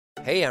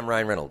Hey, I'm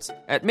Ryan Reynolds.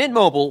 At Mint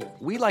Mobile,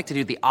 we like to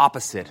do the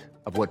opposite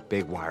of what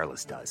Big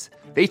Wireless does.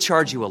 They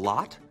charge you a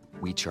lot,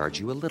 we charge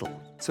you a little.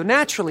 So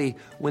naturally,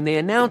 when they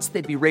announced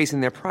they'd be raising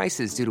their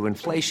prices due to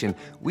inflation,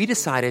 we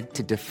decided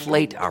to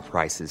deflate our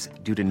prices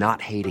due to not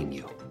hating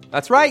you.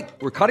 That's right.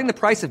 We're cutting the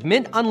price of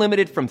Mint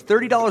Unlimited from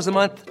 $30 a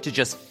month to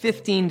just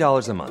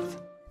 $15 a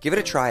month. Give it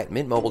a try at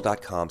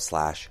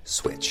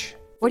mintmobile.com/switch.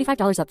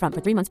 $45 up front for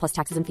 3 months plus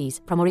taxes and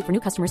fees. Promo rate for new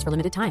customers for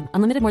limited time.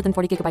 Unlimited more than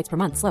 40 gigabytes per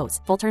month. Slows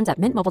full terms at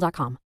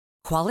mintmobile.com.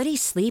 Quality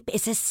sleep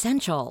is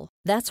essential.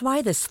 That's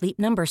why the Sleep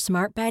Number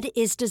Smart Bed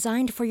is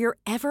designed for your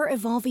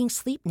ever-evolving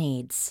sleep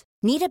needs.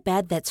 Need a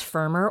bed that's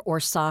firmer or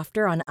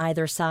softer on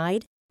either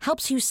side?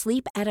 Helps you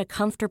sleep at a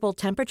comfortable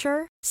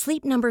temperature?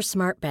 Sleep Number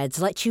Smart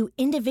Beds let you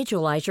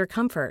individualize your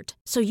comfort,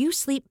 so you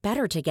sleep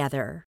better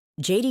together.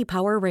 J.D.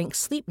 Power ranks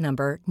Sleep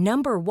Number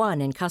number 1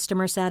 in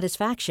customer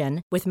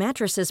satisfaction with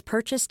mattresses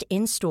purchased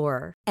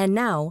in-store. And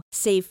now,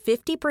 save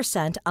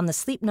 50% on the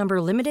Sleep Number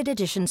Limited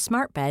Edition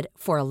Smart Bed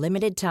for a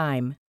limited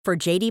time. For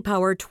J.D.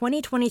 Power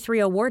 2023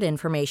 award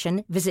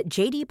information, visit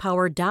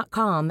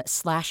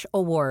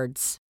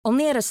jdpower.com/awards.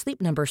 Only at a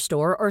Sleep Number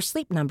store or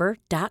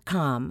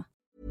sleepnumber.com.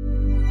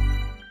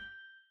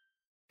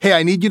 Hey,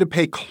 I need you to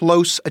pay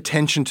close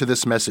attention to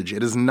this message.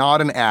 It is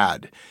not an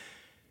ad.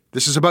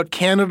 This is about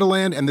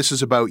Canadaland, and this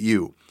is about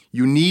you.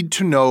 You need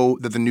to know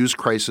that the news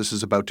crisis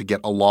is about to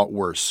get a lot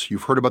worse.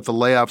 You've heard about the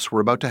layoffs.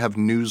 We're about to have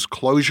news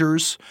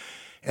closures,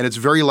 and it's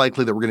very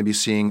likely that we're going to be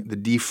seeing the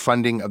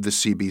defunding of the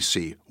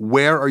CBC.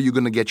 Where are you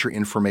going to get your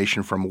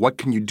information from? What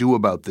can you do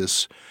about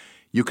this?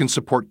 You can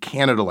support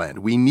Canadaland.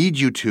 We need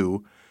you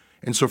to.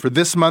 And so for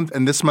this month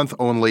and this month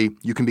only,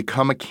 you can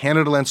become a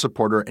Canadaland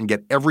supporter and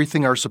get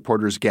everything our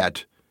supporters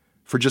get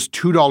for just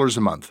 $2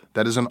 a month.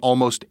 That is an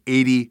almost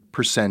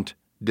 80%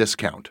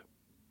 discount.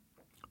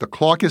 The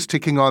clock is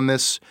ticking on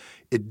this.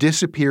 It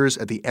disappears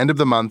at the end of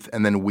the month,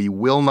 and then we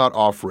will not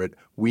offer it.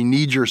 We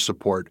need your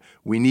support.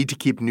 We need to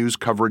keep news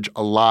coverage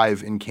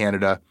alive in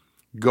Canada.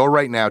 Go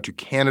right now to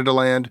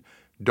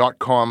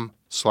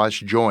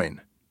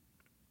canadaland.com/join.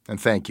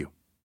 And thank you.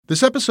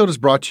 This episode is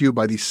brought to you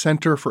by the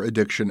Centre for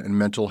Addiction and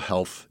Mental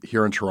Health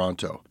here in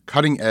Toronto.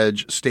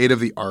 Cutting-edge,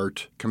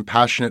 state-of-the-art,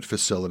 compassionate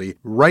facility.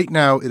 Right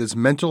now, it is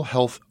Mental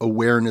Health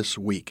Awareness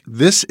Week.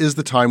 This is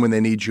the time when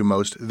they need you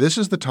most. This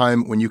is the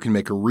time when you can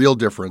make a real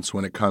difference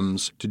when it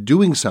comes to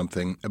doing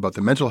something about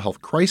the mental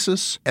health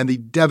crisis and the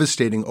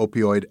devastating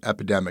opioid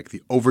epidemic,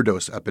 the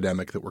overdose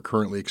epidemic that we're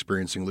currently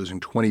experiencing, losing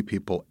 20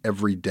 people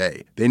every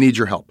day. They need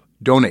your help.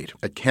 Donate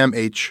at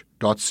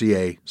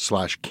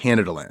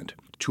camh.ca/Canadaland.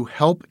 to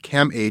help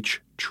CAMH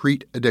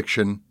treat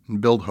addiction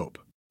and build hope.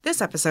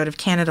 This episode of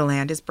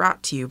Canadaland is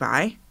brought to you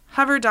by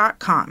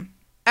Hover.com.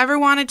 Ever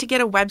wanted to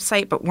get a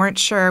website but weren't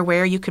sure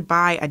where you could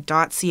buy a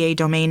 .ca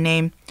domain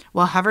name?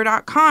 Well,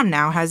 Hover.com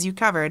now has you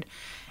covered.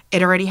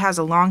 It already has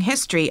a long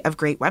history of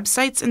great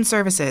websites and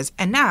services,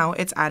 and now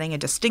it's adding a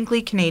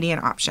distinctly Canadian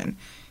option.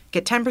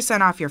 Get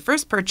 10% off your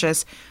first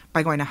purchase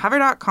by going to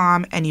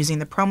Hover.com and using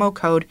the promo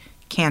code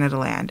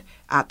Canadaland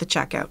at the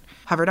checkout.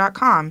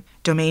 Hover.com,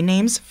 domain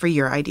names for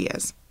your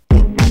ideas.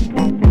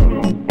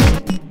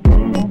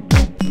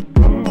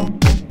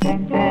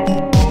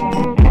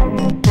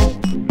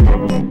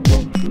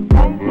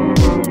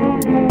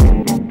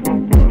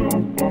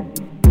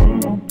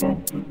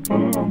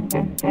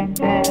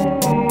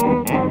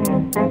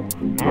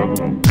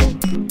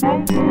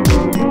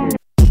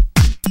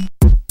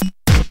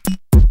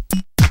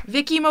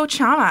 Vicky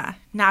Mochama,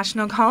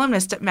 national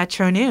columnist at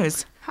Metro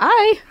News.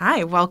 Hi.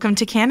 Hi, welcome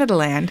to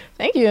Canadaland.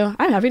 Thank you.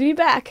 I'm happy to be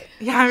back.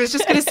 Yeah, I was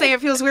just going to say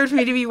it feels weird for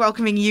me to be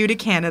welcoming you to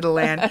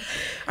Canadaland. All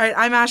right,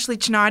 I'm Ashley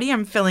Chinati.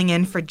 I'm filling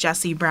in for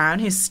Jesse Brown,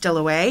 who's still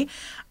away.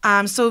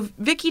 So,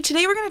 Vicky,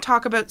 today we're going to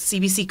talk about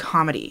CBC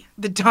Comedy,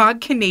 the dog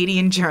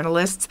Canadian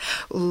journalists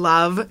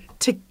love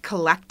to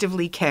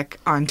collectively kick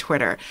on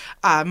Twitter.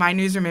 My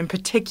newsroom in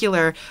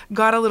particular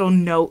got a little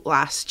note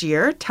last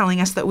year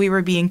telling us that we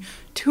were being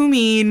too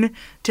mean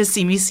to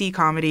CBC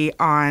Comedy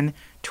on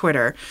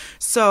Twitter.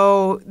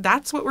 So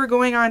that's what we're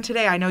going on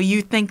today. I know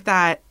you think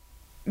that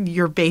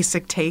your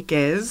basic take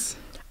is...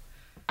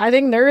 I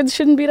think nerds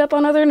shouldn't beat up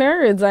on other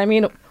nerds. I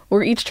mean,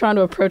 we're each trying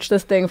to approach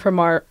this thing from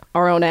our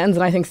own ends,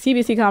 and I think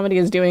CBC Comedy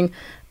is doing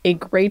a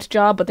great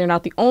job, but they're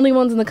not the only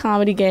ones in the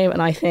comedy game,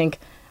 and I think,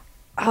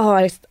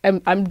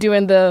 I'm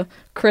doing the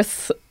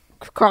Chris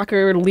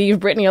Crocker leave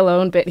Britney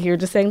alone bit here,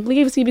 just saying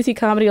leave CBC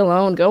Comedy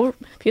alone. Go,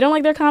 if you don't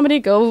like their comedy,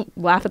 go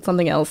laugh at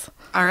something else.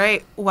 All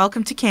right,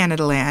 welcome to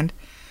Canadaland.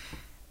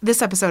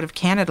 This episode of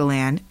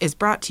Canadaland is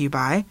brought to you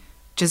by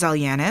Giselle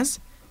Yanez,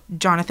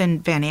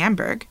 Jonathan Van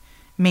Amberg,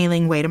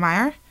 Mei-Ling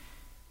Wedemeyer,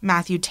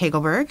 Matthew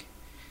Tagelberg,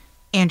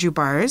 Andrew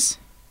Bars,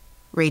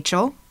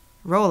 Rachel,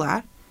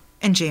 Rola,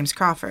 and James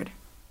Crawford.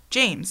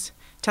 James,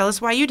 tell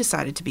us why you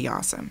decided to be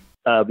awesome.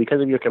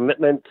 Because of your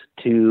commitment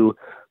to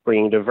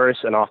bringing diverse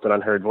and often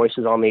unheard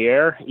voices on the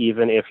air,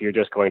 even if you're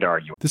just going to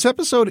argue. This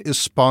episode is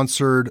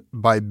sponsored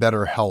by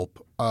BetterHelp.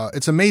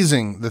 It's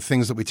amazing the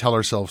things that we tell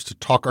ourselves to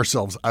talk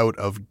ourselves out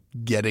of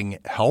getting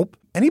help.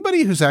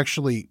 Anybody who's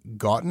actually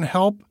gotten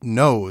help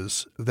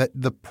knows that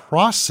the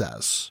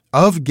process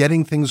of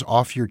getting things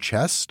off your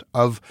chest,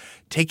 of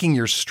taking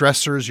your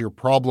stressors, your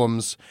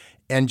problems,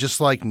 and just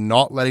like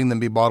not letting them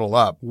be bottled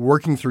up,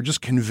 working through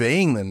just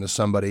conveying them to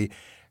somebody,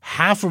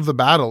 half of the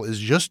battle is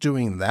just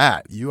doing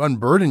that. You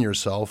unburden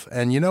yourself.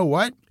 And you know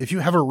what? If you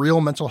have a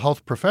real mental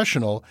health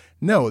professional,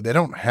 no, they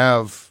don't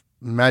have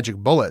magic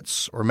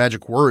bullets or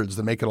magic words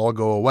that make it all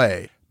go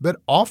away.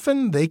 But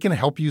often they can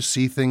help you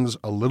see things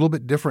a little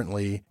bit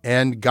differently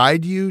and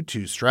guide you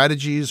to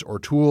strategies or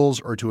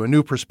tools or to a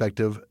new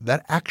perspective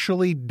that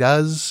actually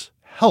does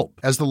help.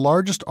 As the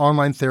largest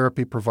online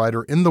therapy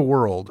provider in the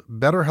world,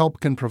 BetterHelp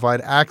can provide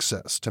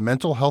access to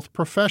mental health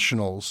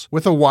professionals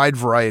with a wide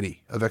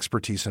variety of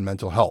expertise in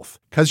mental health.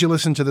 Because you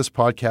listen to this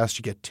podcast,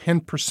 you get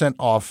 10%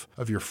 off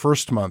of your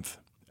first month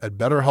at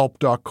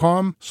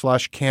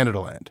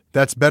betterhelp.com/Canadaland.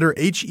 That's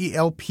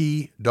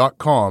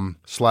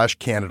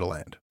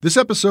betterhelp.com/Canadaland. This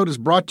episode is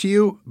brought to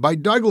you by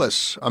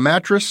Douglas, a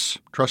mattress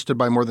trusted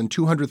by more than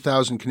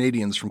 200,000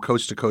 Canadians from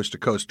coast to coast to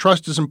coast.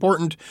 Trust is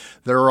important.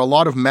 There are a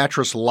lot of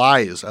mattress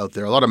lies out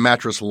there, a lot of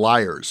mattress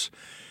liars.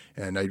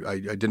 And I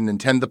didn't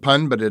intend the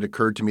pun, but it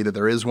occurred to me that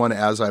there is one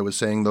as I was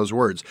saying those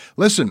words.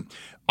 Listen,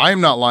 I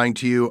am not lying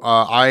to you.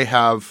 I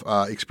have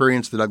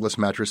experienced the Douglas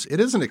mattress.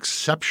 It is an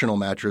exceptional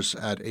mattress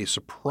at a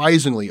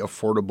surprisingly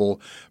affordable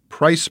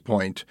price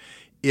point.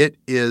 It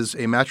is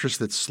a mattress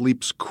that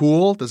sleeps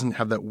cool, doesn't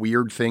have that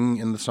weird thing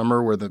in the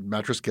summer where the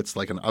mattress gets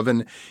like an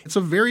oven. It's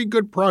a very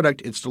good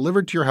product. It's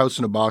delivered to your house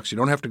in a box. You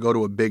don't have to go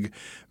to a big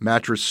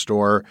mattress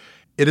store.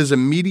 It is a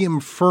medium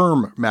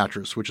firm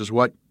mattress, which is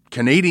what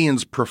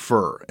Canadians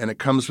prefer, and it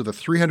comes with a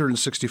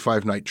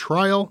 365-night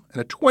trial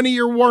and a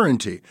 20-year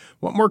warranty.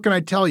 What more can I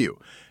tell you?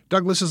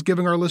 Douglas is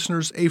giving our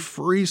listeners a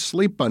free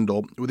sleep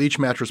bundle with each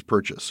mattress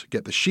purchase.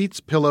 Get the sheets,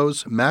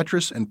 pillows,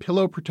 mattress, and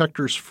pillow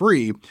protectors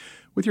free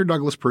with your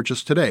Douglas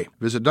purchase today.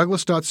 Visit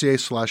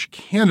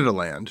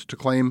douglas.ca/Canadaland to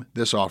claim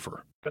this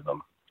offer.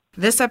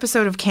 This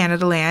episode of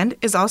Canadaland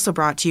is also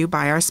brought to you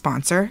by our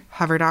sponsor,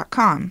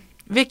 Hover.com.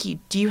 Vicky,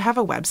 do you have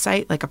a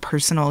website, like a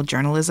personal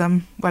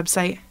journalism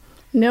website?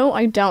 No,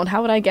 I don't.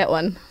 How would I get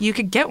one? You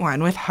could get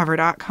one with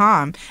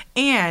Hover.com,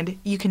 and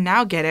you can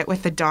now get it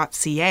with the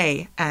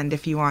 .ca and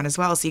if you want as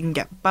well, so you can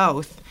get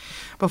both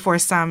before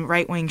some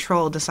right-wing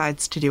troll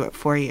decides to do it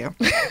for you.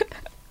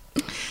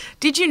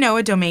 Did you know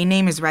a domain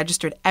name is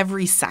registered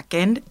every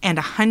second, and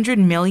 100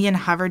 million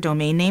Hover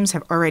domain names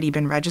have already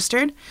been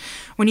registered?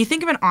 When you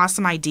think of an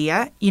awesome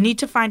idea, you need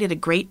to find it a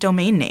great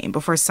domain name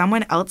before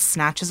someone else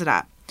snatches it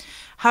up.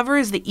 Hover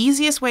is the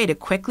easiest way to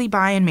quickly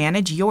buy and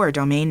manage your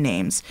domain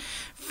names.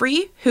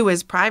 Free, who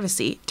is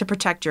privacy, to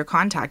protect your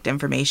contact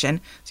information.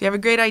 So you have a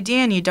great idea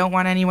and you don't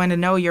want anyone to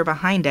know you're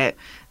behind it.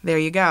 There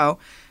you go.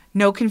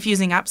 No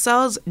confusing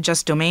upsells,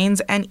 just domains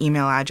and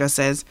email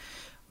addresses.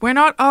 We're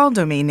not all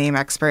domain name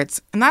experts,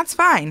 and that's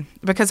fine,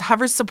 because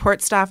Hover's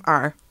support staff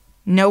are.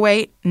 No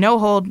wait, no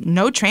hold,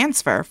 no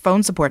transfer.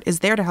 Phone support is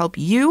there to help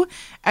you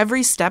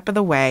every step of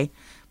the way.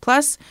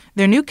 Plus,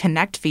 their new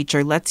Connect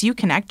feature lets you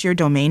connect your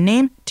domain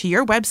name to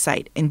your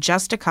website in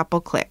just a couple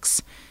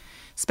clicks.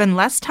 Spend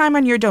less time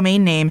on your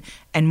domain name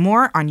and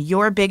more on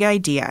your big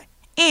idea.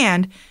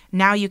 And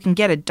now you can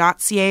get a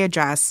 .ca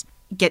address.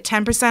 Get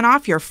 10%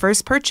 off your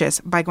first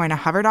purchase by going to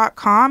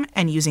hover.com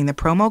and using the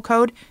promo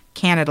code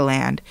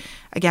Canadaland.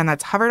 Again,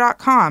 that's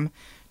hover.com.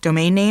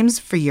 Domain names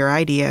for your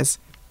ideas.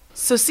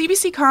 So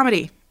CBC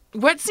Comedy.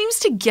 What seems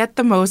to get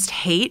the most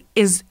hate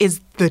is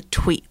the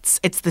tweets.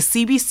 It's the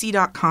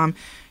cbc.com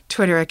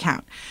Twitter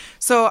account.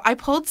 So I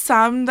pulled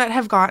some that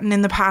have gotten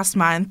in the past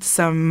month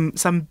some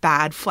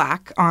bad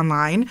flack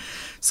online.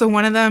 So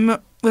one of them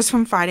was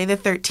from Friday the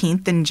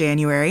 13th in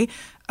January.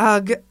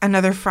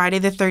 Another Friday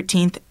the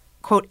 13th,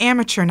 quote,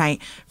 amateur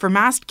night for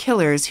masked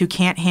killers who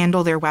can't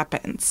handle their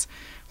weapons.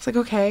 It's like,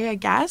 okay, I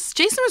guess.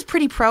 Jason was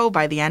pretty pro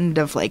by the end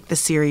of like the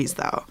series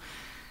though.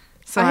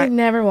 So I've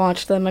never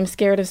watched them. I'm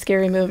scared of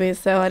scary movies,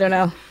 so I don't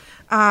know.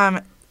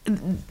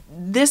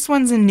 This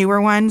one's a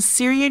newer one.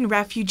 Syrian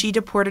refugee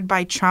deported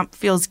by Trump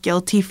feels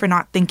guilty for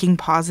not thinking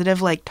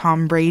positive like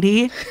Tom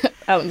Brady.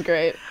 That one's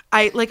great.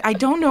 I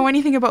don't know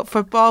anything about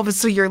football, but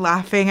so you're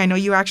laughing. I know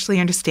you actually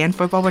understand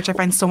football, which I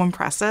find so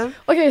impressive.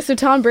 Okay, so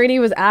Tom Brady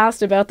was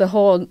asked about the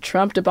whole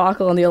Trump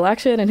debacle in the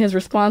election, and his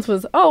response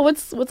was, "Oh,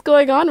 what's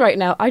going on right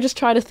now? I just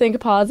try to think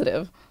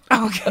positive."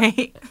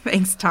 Okay,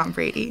 thanks, Tom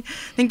Brady.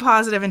 Think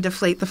positive and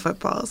deflate the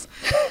footballs.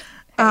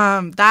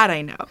 That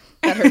I know.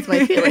 That hurts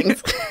my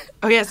feelings.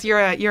 Oh yes, you're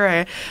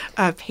a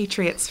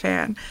Patriots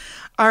fan.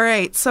 All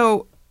right,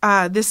 so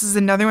this is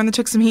another one that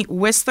took some heat.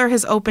 Whistler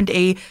has opened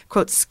a,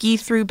 quote,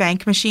 ski-through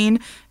bank machine.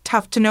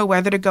 Tough to know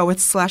whether to go with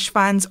slush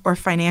funds or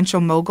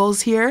financial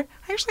moguls here.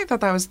 I actually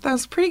thought that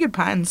was pretty good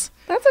puns.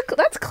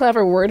 That's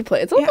clever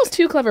wordplay. It's almost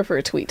too clever for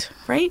a tweet.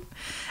 Right?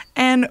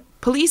 And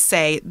Police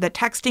say that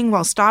texting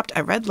while stopped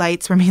at red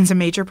lights remains a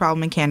major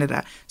problem in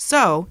Canada.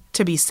 So,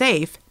 to be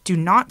safe, do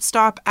not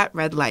stop at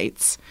red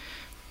lights.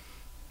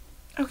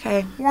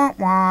 Okay, womp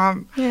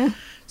womp. Yeah.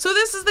 So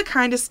this is the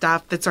kind of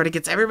stuff that sort of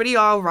gets everybody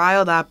all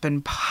riled up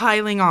and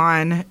piling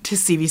on to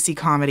CBC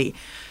Comedy.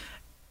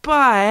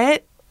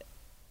 But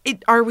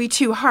are we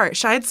too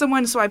harsh? I had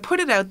someone, so I put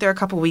it out there a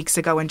couple weeks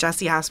ago when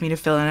Jesse asked me to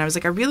fill in. I was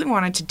like, I really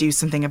wanted to do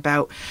something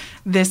about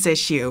this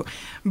issue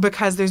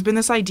because there's been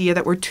this idea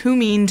that we're too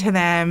mean to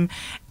them,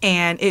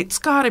 and it's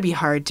got to be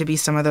hard to be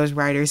some of those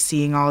writers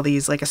seeing all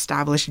these like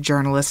established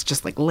journalists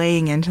just like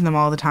laying into them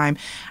all the time.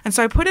 And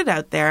so I put it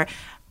out there.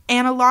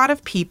 And a lot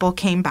of people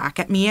came back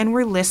at me and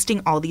were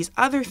listing all these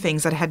other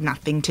things that had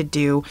nothing to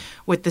do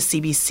with the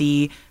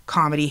CBC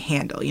Comedy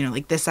handle. You know,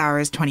 like this hour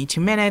is 22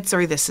 minutes,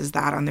 or this is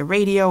that on the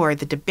radio, or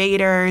the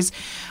Debaters,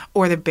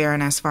 or the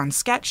Baroness von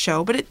Sketch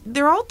Show. But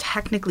they're all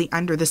technically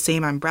under the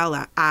same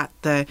umbrella at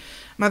the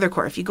Mother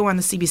Core. If you go on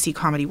the CBC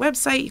Comedy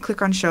website, you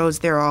click on shows,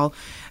 they're all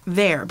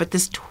there. But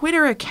this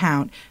Twitter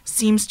account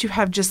seems to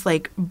have just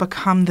like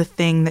become the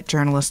thing that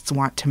journalists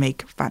want to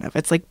make fun of.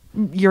 It's like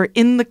you're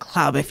in the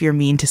club if you're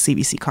mean to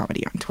CBC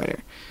Comedy on Twitter.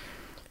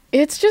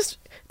 It's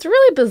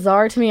really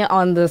bizarre to me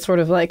on the sort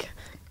of like,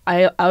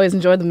 I always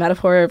enjoyed the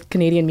metaphor of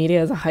Canadian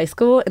media as a high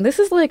school. And this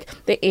is like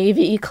the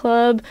AVE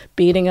club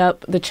beating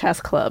up the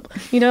chess club.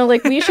 You know,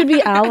 like we should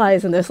be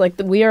allies in this. Like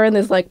we are in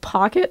this like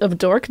pocket of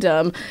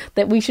dorkdom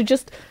that we should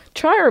just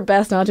try our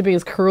best not to be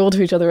as cruel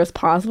to each other as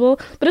possible.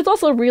 But it's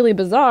also really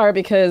bizarre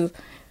because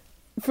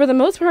for the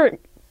most part,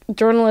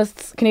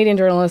 Canadian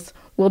journalists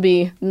will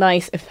be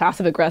nice if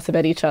passive-aggressive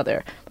at each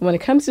other. But when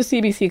it comes to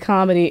CBC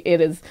Comedy,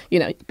 it is, you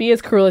know, be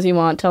as cruel as you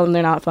want, tell them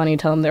they're not funny,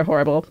 tell them they're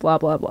horrible, blah,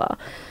 blah, blah.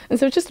 And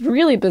so it's just a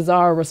really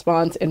bizarre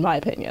response, in my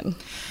opinion.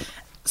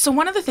 So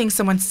one of the things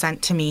someone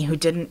sent to me who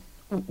didn't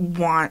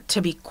want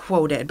to be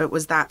quoted, but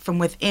was that from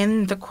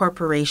within the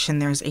corporation,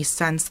 there's a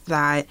sense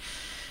that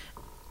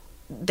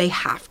they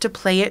have to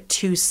play it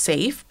too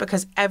safe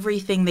because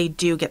everything they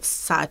do gets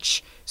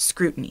such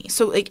scrutiny.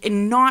 So like,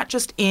 and not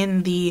just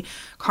in the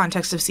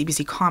context of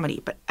CBC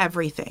Comedy, but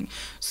everything.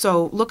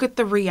 So look at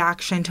the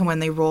reaction to when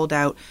they rolled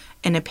out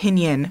an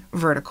opinion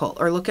vertical,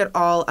 or look at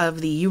all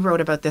of you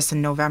wrote about this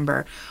in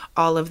November,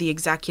 all of the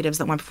executives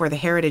that went before the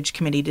Heritage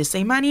Committee to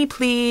say money,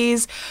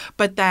 please,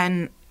 but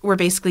then we're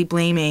basically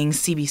blaming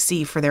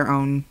CBC for their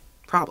own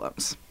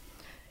problems.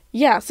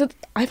 Yeah, so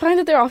I find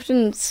that they're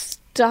often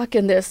stuck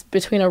in this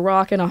between a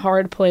rock and a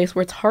hard place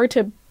where it's hard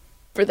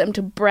for them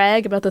to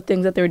brag about the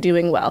things that they're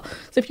doing well.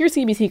 So if you're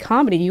CBC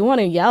Comedy, you want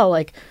to yell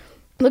like,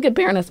 look at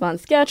Baroness von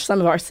Sketch,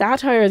 some of our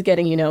satire is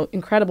getting, you know,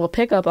 incredible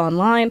pickup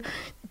online.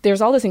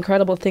 There's all this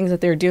incredible things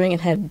that they're doing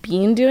and have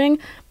been doing,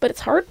 but it's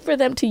hard for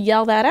them to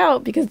yell that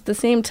out because at the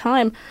same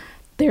time,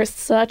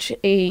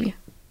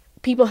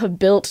 people have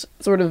built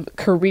sort of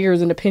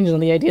careers and opinions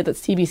on the idea that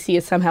CBC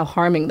is somehow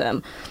harming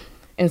them.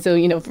 And so,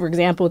 you know, for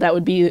example, that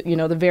would be, you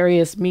know, the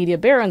various media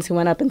barons who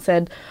went up and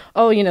said,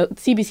 oh, you know,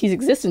 CBC's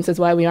existence is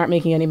why we aren't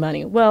making any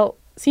money. Well,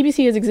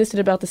 CBC has existed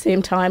about the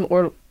same time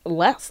or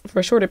less for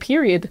a shorter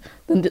period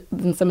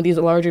than some of these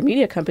larger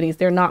media companies.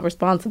 They're not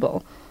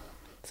responsible.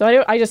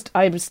 So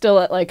I'm still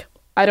at like,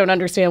 I don't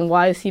understand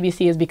why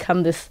CBC has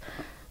become this,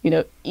 you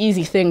know,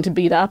 easy thing to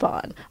beat up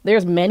on.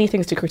 There's many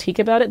things to critique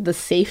about it. The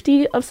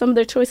safety of some of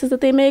their choices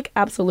that they make,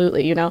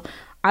 absolutely. You know,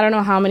 I don't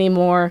know how many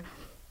more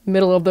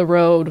middle of the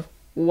road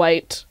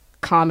white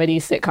comedy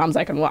sitcoms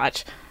I can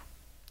watch.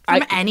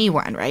 From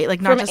anyone, right?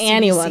 Like not from just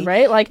anyone, CBC.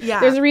 Right? Like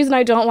yeah. There's a reason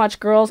I don't watch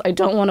Girls. I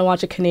don't want to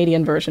watch a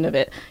Canadian version of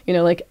it. You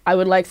know, like I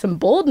would like some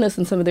boldness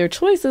in some of their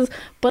choices,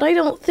 but I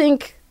don't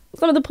think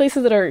some of the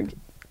places that are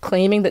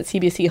claiming that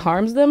CBC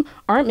harms them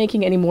aren't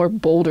making any more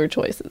bolder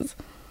choices.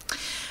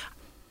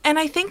 And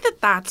I think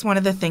that that's one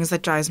of the things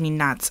that drives me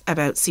nuts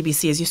about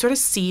CBC is you sort of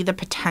see the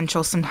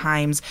potential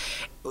sometimes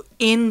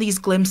in these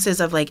glimpses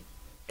of like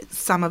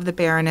some of the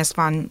Baroness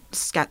von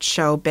Sketch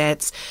Show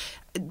bits.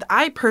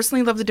 I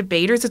personally love the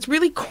Debaters. It's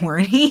really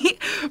corny,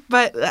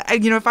 but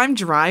you know, if I'm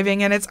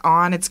driving and it's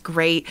on, it's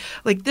great.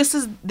 Like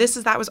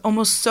that was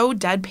almost so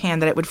deadpan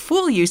that it would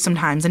fool you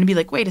sometimes and it'd be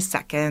like, wait a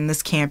second,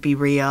 this can't be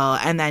real.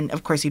 And then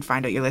of course you'd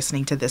find out you're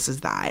listening to This Is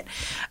That.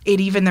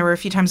 There were a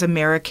few times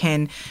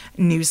American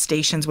news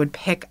stations would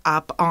pick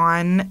up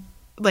on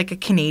like a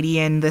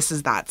Canadian This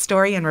Is That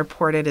story and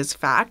report it as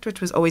fact,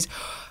 which was always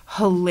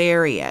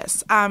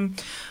hilarious.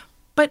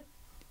 But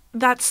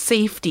that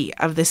safety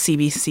of the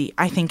CBC,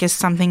 I think, is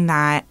something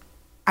that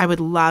I would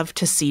love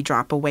to see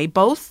drop away,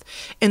 both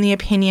in the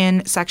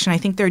opinion section. I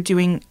think they're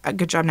doing a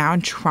good job now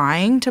in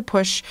trying to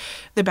push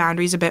the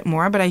boundaries a bit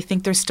more, but I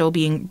think they're still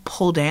being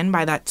pulled in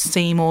by that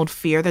same old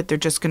fear that they're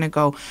just going to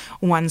go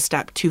one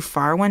step too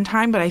far one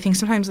time. But I think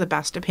sometimes the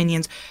best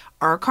opinions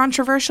are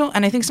controversial,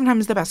 and I think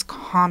sometimes the best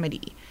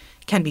comedy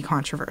can be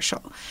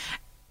controversial.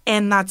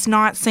 And that's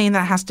not saying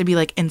that it has to be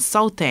like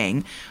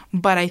insulting,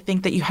 but I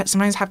think that you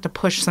sometimes have to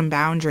push some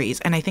boundaries.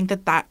 And I think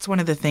that that's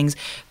one of the things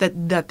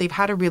that they've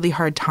had a really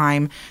hard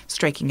time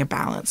striking a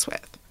balance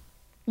with.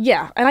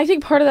 Yeah, and I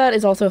think part of that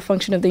is also a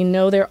function of they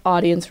know their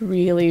audience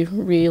really,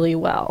 really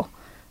well.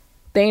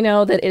 They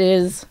know that it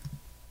is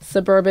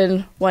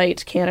suburban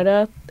white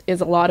Canada is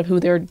a lot of who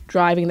they're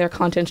driving their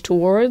content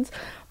towards.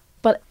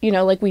 But, you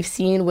know, like we've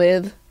seen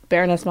with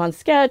Baroness Von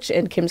Sketch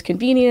and Kim's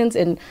Convenience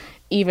and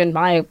even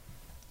my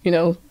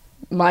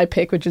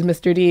pick, which is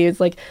Mr. D, is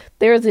like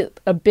there's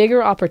a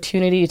bigger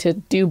opportunity to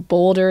do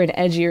bolder and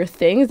edgier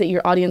things that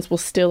your audience will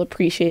still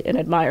appreciate and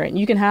admire. And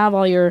you can have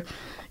all your,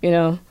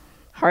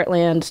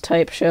 Heartland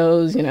type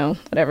shows,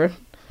 whatever.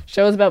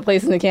 Shows about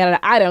places in Canada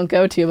I don't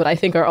go to, but I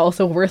think are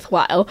also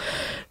worthwhile.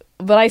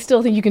 But I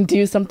still think you can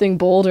do something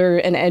bolder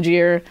and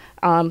edgier.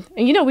 And,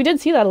 we did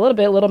see that a little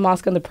bit. Little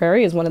Mosque on the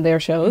Prairie is one of their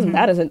shows. Mm-hmm.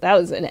 And that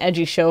was an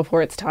edgy show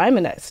for its time,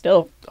 and it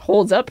still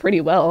holds up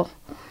pretty well.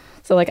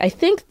 So, I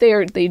think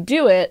they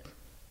do it,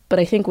 but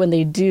I think when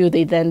they do,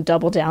 they then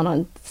double down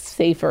on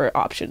safer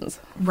options.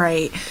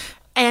 Right.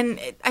 And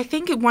I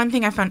think one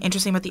thing I found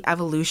interesting about the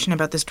evolution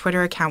about this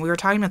Twitter account, we were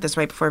talking about this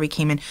right before we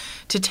came in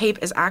to tape,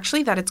 is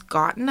actually that it's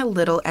gotten a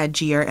little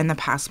edgier in the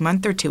past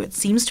month or two. It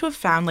seems to have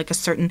found a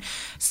certain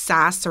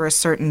sass or a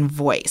certain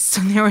voice.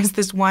 So there was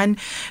this one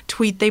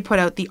tweet they put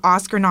out, the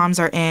Oscar noms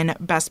are in,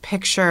 Best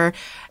Picture,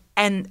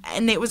 and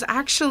it was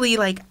actually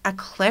a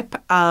clip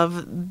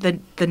of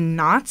the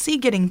Nazi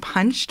getting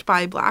punched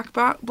by Black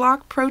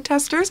Bloc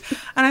protesters.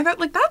 And I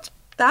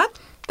thought,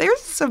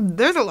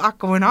 there's a lot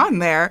going on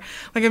there.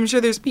 I'm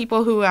sure there's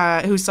people who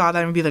saw that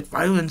and would be like,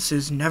 violence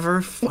is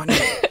never funny.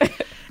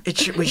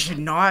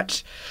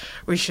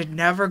 We should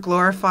never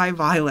glorify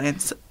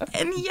violence.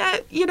 And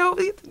yet,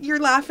 you're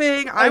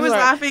laughing. I was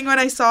laughing when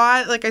I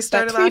saw it. I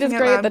started laughing. That tweet is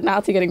great. The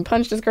Nazi getting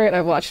punched is great.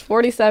 I've watched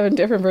 47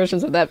 different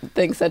versions of that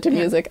thing set to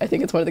music. I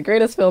think it's one of the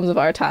greatest films of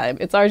our time.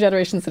 It's our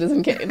generation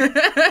Citizen Kane.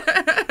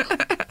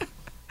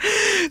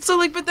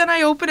 So, but then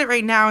I open it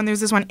right now, and there's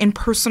this one, in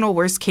personal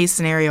worst-case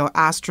scenario,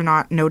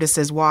 astronaut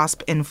notices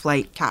wasp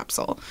in-flight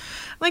capsule.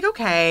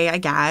 Okay, I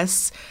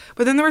guess.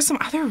 But then there were some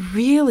other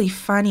really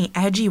funny,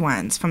 edgy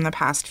ones from the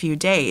past few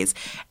days.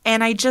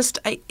 And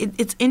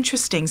it's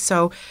interesting.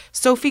 So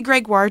Sophie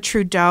Gregoire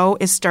Trudeau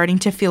is starting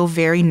to feel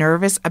very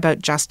nervous about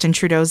Justin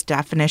Trudeau's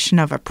definition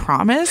of a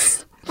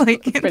promise.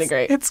 It's pretty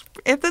great.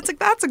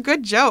 That's a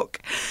good joke.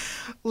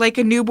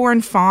 A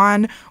newborn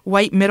fawn,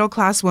 white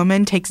middle-class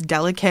woman takes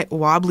delicate,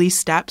 wobbly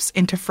steps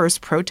into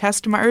first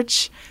protest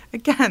march.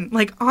 Again,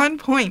 on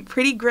point,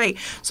 pretty great.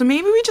 So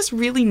maybe we just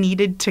really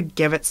needed to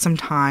give it some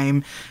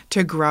time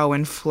to grow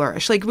and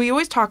flourish. We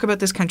always talk about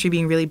this country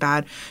being really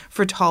bad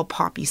for tall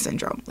poppy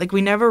syndrome.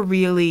 We never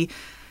really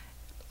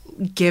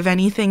give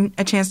anything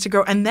a chance to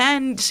grow. And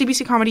then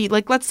CBC Comedy,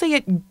 let's say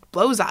it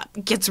blows up,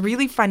 gets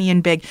really funny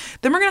and big.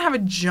 Then we're going to have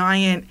a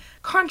giant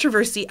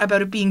controversy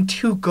about it being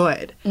too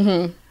good.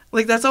 Mm-hmm.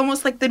 That's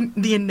almost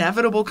the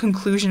inevitable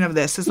conclusion of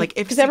this is if...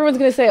 Because everyone's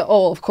going to say,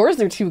 oh, of course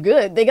they're too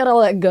good. They got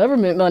all that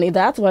government money.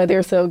 That's why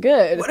they're so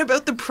good. What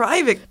about the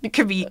private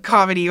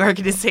comedy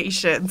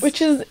organizations?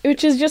 Which is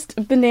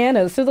just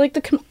bananas. So,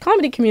 the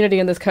comedy community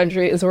in this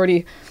country is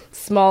already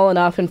small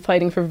enough and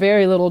fighting for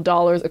very little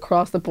dollars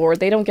across the board.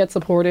 They don't get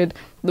supported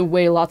the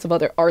way lots of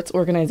other arts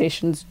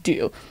organizations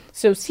do.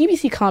 So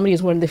CBC Comedy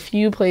is one of the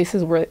few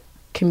places where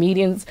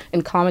comedians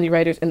and comedy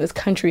writers in this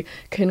country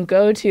can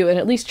go to and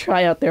at least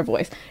try out their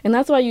voice. And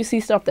that's why you see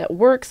stuff that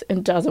works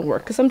and doesn't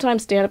work. Because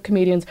sometimes stand-up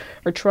comedians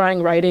are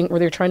trying writing or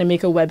they're trying to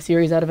make a web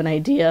series out of an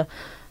idea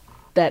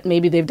that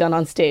maybe they've done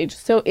on stage.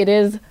 So it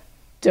is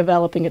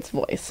developing its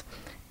voice.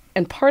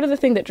 And part of the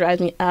thing that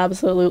drives me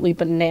absolutely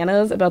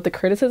bananas about the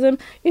criticism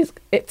is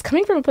it's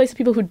coming from a place of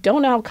people who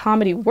don't know how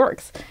comedy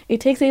works.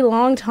 It takes a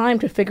long time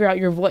to figure out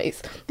your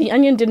voice. The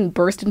Onion didn't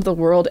burst into the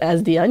world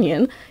as The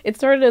Onion. It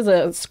started as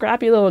a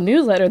scrappy little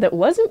newsletter that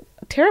wasn't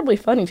terribly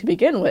funny to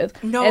begin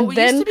with. No, and it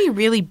used to be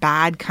really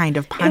bad kind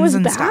of puns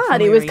and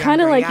stuff. It was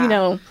kind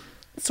of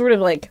sort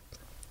of like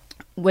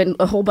when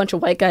a whole bunch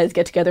of white guys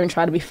get together and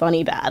try to be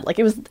funny bad.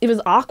 It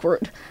was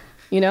awkward.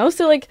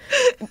 So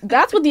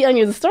that's what The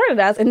Onion started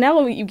as. And now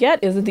what you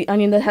get is The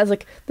Onion that has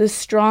this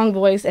strong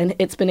voice, and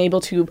it's been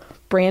able to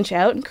branch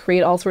out and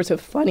create all sorts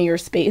of funnier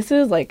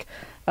spaces.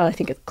 I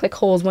think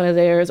Clickhole is one of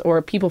theirs,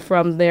 or people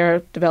from there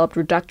developed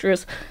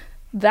Reductress.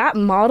 That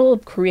model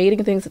of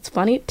creating things that's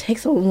funny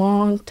takes a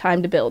long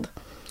time to build.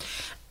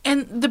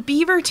 And the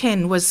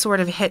Beaverton was sort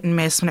of hit and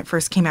miss when it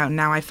first came out. And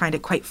now I find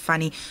it quite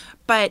funny.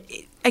 But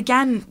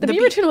again, the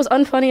Beaverton was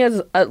unfunny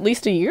as at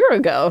least a year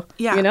ago.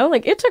 Yeah.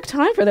 It took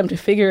time for them to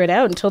figure it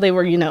out until they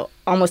were,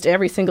 almost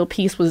every single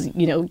piece was,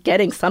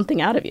 getting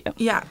something out of you.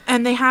 Yeah.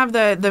 And they have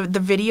the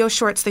video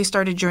shorts they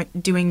started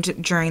doing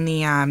during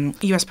the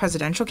U.S.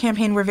 presidential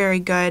campaign were very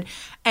good.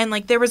 And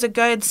there was a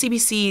good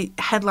CBC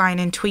headline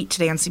and tweet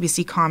today on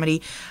CBC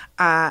Comedy.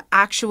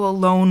 Actual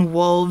lone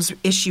wolves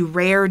issue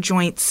rare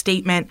joint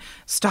statement,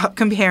 stop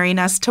comparing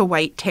us to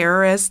white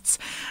terrorists.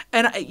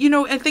 And,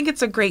 I think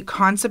it's a great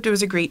concept. It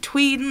was a great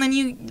tweet. And then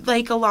you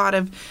a lot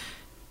of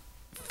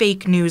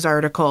fake news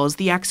articles.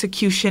 The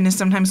execution is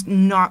sometimes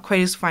not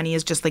quite as funny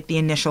as just the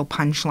initial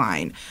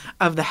punchline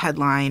of the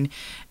headline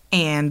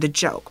and the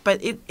joke. But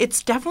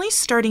it's definitely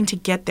starting to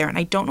get there. And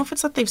I don't know if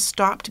it's that they've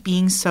stopped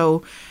being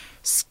so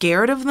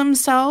scared of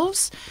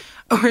themselves.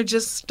 or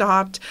just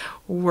stopped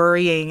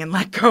worrying and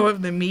let go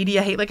of the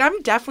media hate. Like,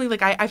 I'm definitely,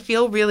 like, I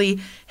feel really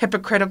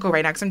hypocritical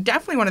right now because I'm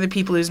definitely one of the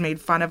people who's made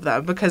fun of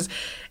them because,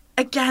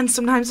 again,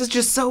 sometimes it's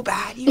just so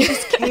bad. You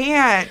just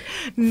can't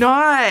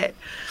not.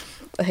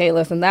 Hey,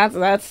 listen,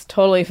 that's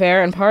totally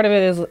fair. And part of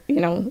it is,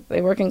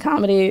 they work in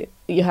comedy.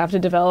 You have to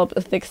develop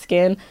a thick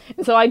skin.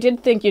 And so I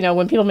did think,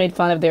 when people made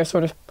fun of their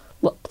sort of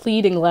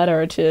pleading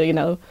letter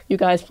to, you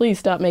guys, please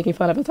stop making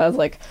fun of us. I was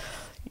like,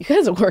 you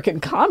guys work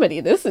in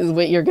comedy. This is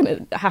what you're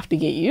going to have to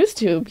get used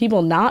to.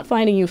 People not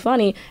finding you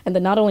funny, and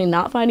then not only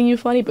not finding you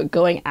funny, but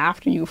going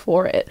after you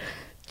for it.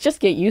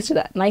 Just get used to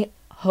that. And I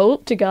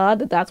hope to God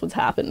that that's what's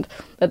happened.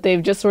 That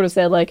they've just sort of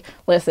said, like,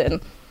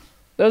 listen,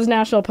 those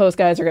National Post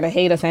guys are going to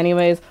hate us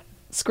anyways.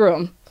 Screw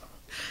them.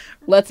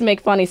 Let's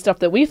make funny stuff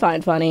that we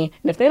find funny.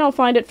 And if they don't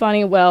find it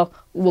funny, well,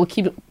 we'll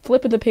keep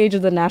flipping the page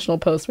of the National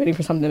Post waiting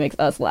for something that makes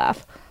us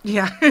laugh.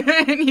 Yeah.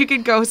 And you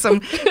could go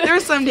there are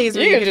some days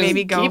where you could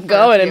maybe go keep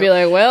going and be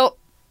like, well,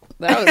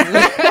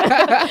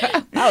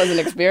 that was an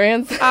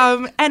experience.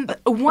 And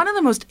one of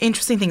the most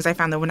interesting things I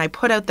found, though, when I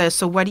put out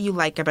so what do you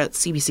like about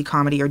CBC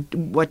Comedy, or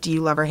what do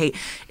you love or hate,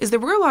 is there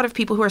were a lot of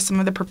people who are some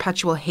of the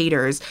perpetual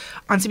haters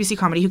on CBC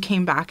Comedy who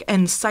came back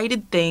and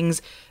cited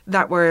things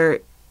that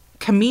were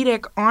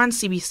comedic on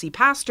CBC,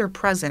 past or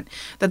present,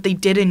 that they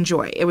did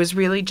enjoy. It was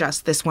really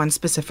just this one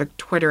specific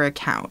Twitter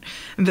account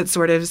that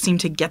sort of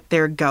seemed to get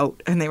their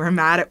goat, and they were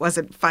mad it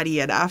wasn't funny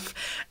enough.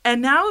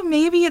 And now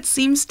maybe it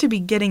seems to be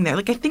getting there.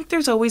 Like, I think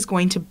there's always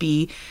going to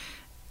be,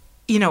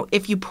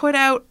 if you put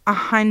out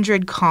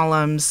 100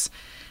 columns,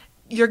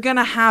 you're going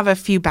to have a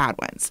few bad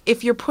ones.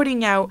 If you're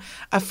putting out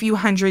a few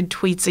hundred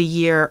tweets a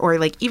year, or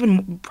like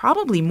even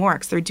probably more,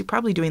 because they're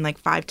probably doing like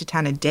 5 to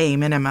 10 a day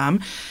minimum,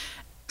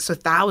 so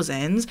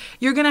thousands,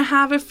 you're going to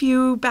have a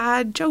few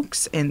bad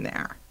jokes in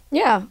there.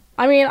 Yeah.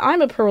 I mean,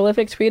 I'm a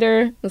prolific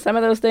tweeter, and some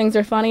of those things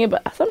are funny,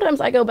 but sometimes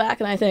I go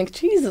back and I think,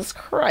 Jesus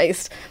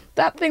Christ,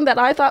 that thing that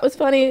I thought was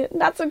funny,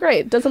 not so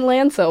great, doesn't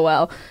land so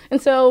well. And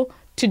so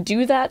to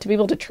do that, to be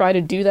able to try to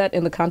do that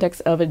in the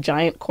context of a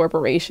giant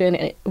corporation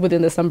and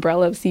within this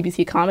umbrella of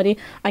CBC Comedy,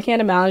 I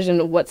can't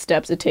imagine what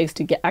steps it takes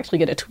to actually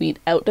get a tweet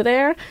out to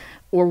there,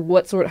 or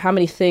how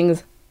many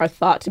things are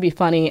thought to be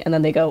funny, and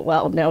then they go,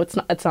 well, no, it's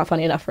not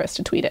funny enough for us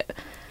to tweet it.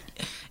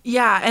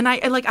 Yeah, and I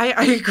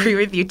agree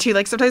with you too.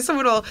 Like, sometimes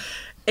someone will,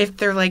 if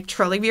they're like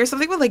trolling me or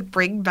something, will like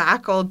bring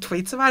back old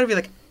tweets about it and be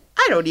like,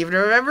 I don't even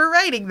remember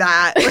writing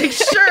that. Like,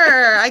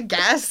 sure, I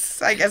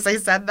guess I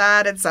said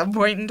that at some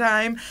point in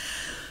time.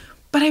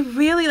 But I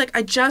really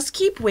I just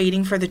keep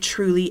waiting for the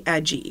truly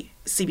edgy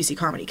CBC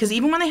Comedy, because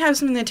even when they have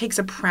something that takes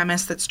a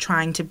premise that's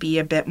trying to be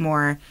a bit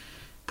more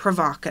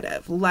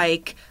provocative,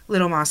 like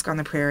Little Mosque on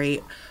the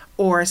Prairie,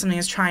 or something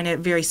that's trying to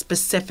very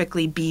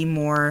specifically be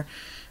more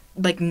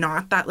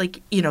not that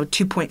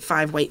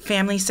 2.5 white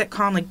family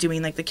sitcom, like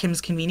doing like the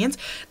Kim's Convenience,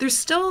 there's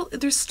still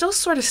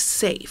sort of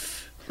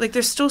safe. Like,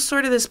 there's still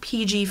sort of this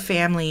PG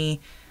family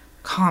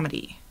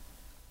comedy.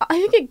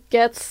 I think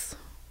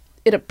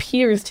it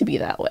appears to be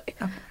that way.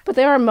 Okay. But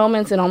there are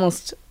moments in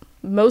almost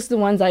most of the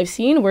ones I've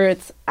seen where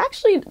it's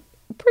actually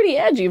pretty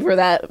edgy for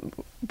that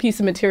piece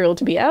of material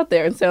to be out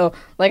there. And so,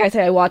 like I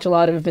say, I watch a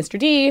lot of Mr.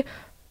 D.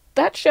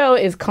 That show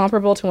is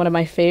comparable to one of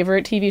my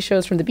favorite TV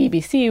shows from the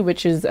BBC,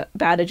 which is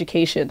Bad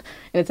Education.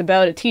 And it's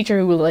about a teacher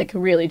who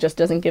really just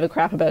doesn't give a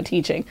crap about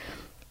teaching.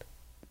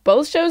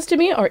 Both shows to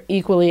me are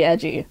equally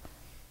edgy.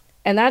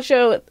 And that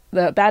show,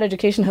 the Bad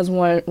Education, has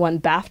won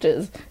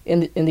BAFTAs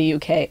in the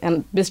UK,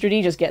 and Mr.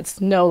 D just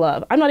gets no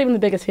love. I'm not even the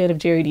biggest fan of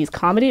Jerry D's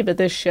comedy, but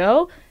this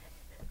show,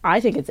 I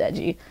think it's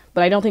edgy.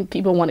 But I don't think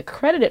people want to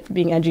credit it for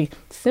being edgy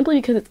simply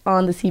because it's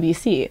on the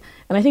CBC.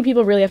 And I think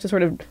people really have to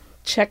sort of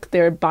check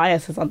their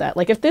biases on that.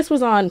 Like, if this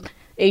was on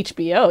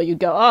HBO, you'd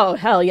go, oh,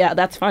 hell yeah,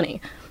 that's funny.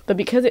 But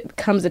because it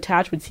comes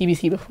attached with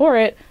CBC before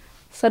it,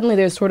 suddenly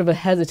there's sort of a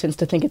hesitance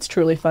to think it's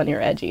truly funny or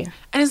edgy.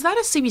 And is that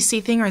a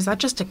CBC thing, or is that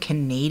just a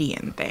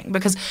Canadian thing?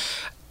 Because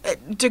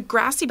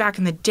Degrassi back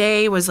in the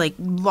day was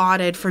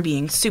lauded for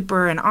being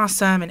super and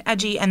awesome and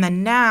edgy, and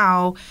then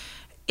now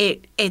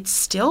it's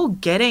still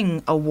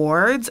getting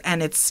awards,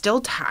 and it's still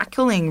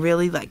tackling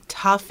really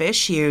tough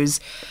issues.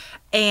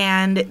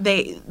 And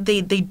they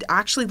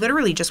actually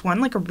literally just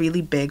won a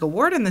really big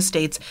award in the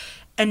States,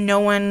 and no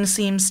one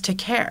seems to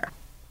care.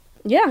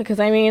 Yeah, because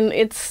I mean,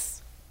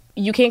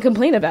 you can't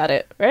complain about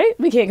it, right?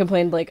 We can't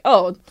complain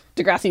oh,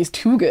 Degrassi is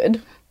too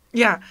good.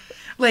 Yeah.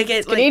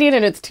 It's Canadian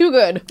and it's too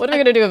good. What are we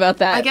going to do about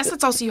that? I guess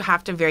it's also you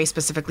have to very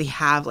specifically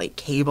have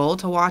cable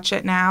to watch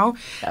it now,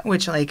 yeah.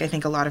 Which I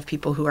think a lot of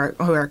people who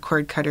are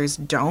cord cutters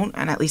don't,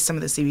 and at least some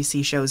of the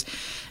CBC shows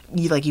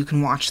you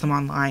can watch them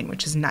online,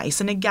 which is nice.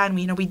 And again,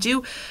 we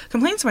do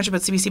complain so much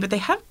about CBC, but they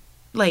have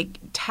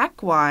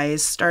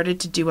tech-wise started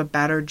to do a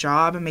better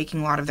job of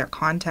making a lot of their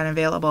content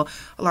available.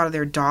 A lot of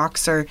their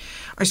docs are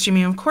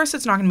streaming. Of course,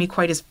 it's not going to be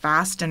quite as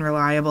fast and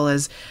reliable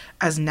as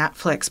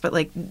Netflix,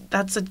 but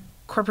that's a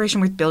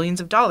corporation worth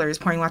billions of dollars,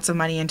 pouring lots of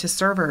money into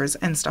servers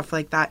and stuff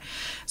like that.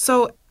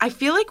 So I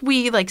feel like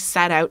we like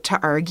set out to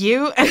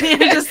argue,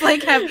 and I just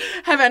like have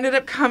ended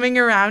up coming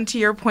around to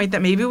your point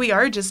that maybe we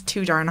are just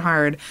too darn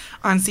hard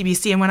on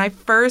CBC. And when I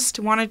first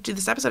wanted to do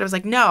this episode, I was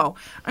like, no,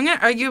 I'm going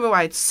to argue about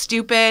why it's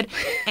stupid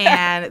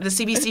and the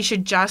CBC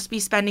should just be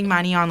spending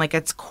money on like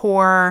its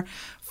core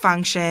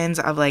functions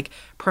of like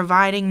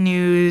providing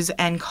news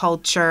and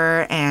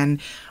culture and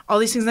all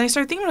these things. And I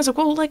started thinking, I was like,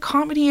 well, like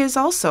comedy is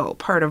also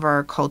part of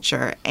our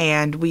culture,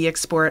 and we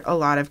export a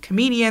lot of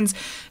comedians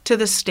to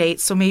the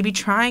States. So maybe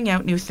trying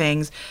out new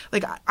things.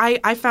 Like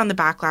I found the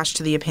backlash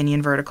to the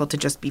opinion vertical to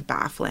just be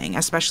baffling,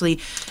 especially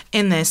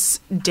in this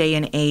day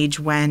and age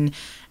when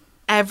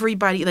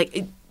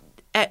everybody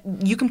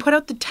you can put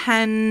out the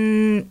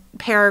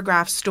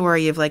 10-paragraph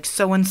story of like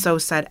so-and-so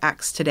said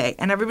X today,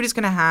 and everybody's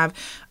going to have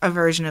a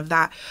version of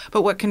that.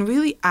 But what can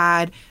really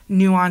add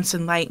nuance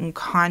and light and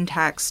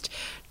context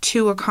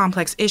to a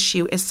complex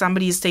issue is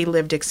somebody's, say,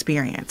 lived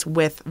experience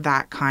with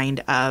that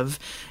kind of,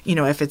 you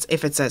know, if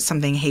it's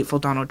something hateful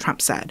Donald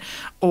Trump said,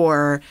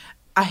 or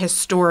a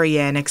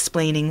historian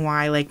explaining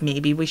why, like,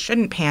 maybe we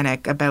shouldn't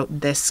panic about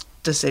this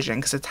decision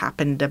because it's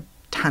happened a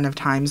ton of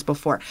times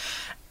before.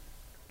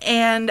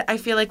 And I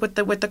feel like with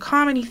the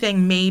comedy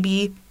thing,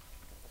 maybe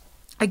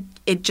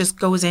it just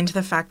goes into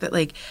the fact that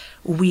like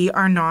we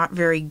are not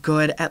very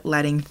good at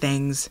letting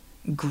things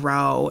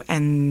grow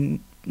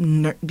and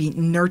be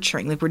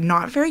nurturing. Like we're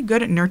not very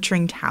good at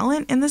nurturing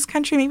talent in this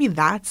country. Maybe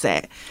that's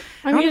it.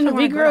 I mean,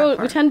 we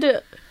tend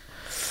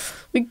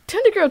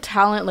to grow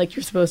talent like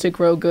you're supposed to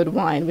grow good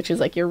wine, which is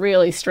like you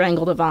really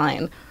strangle the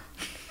vine,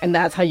 and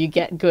that's how you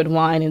get good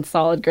wine and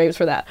solid grapes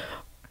for that.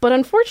 But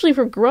unfortunately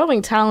for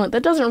growing talent,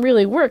 that doesn't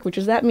really work, which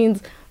is that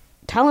means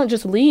talent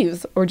just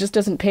leaves or just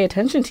doesn't pay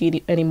attention to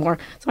you anymore.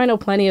 So I know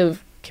plenty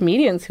of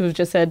comedians who have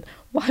just said,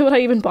 why would I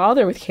even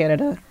bother with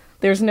Canada?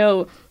 There's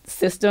no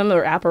system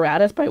or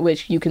apparatus by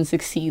which you can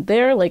succeed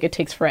there. Like it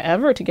takes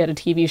forever to get a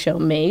TV show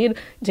made.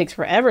 It takes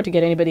forever to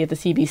get anybody at the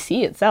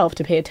CBC itself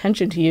to pay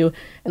attention to you.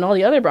 And all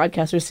the other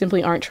broadcasters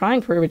simply aren't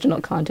trying for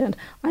original content.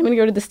 I'm going to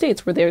go to the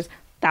States where there's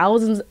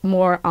thousands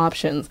more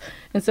options.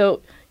 And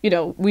so, you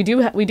know, we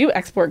do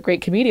export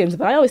great comedians,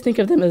 but I always think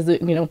of them as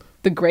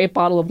the great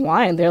bottle of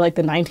wine. They're like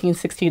the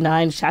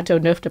 1969 Chateau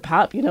Neuf de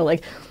Pape,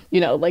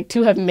 like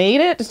to have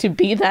made it, to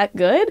be that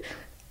good.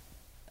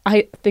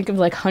 I think of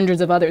like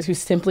hundreds of others who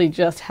simply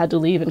just had to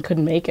leave and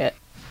couldn't make it.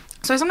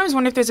 So I sometimes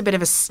wonder if there's a bit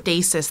of a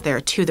stasis there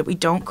too, that we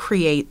don't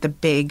create the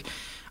big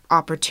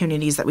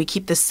opportunities, that we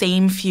keep the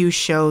same few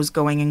shows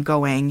going and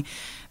going.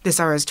 This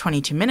Hour's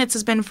 22 Minutes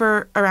has been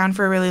around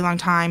for a really long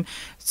time.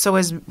 So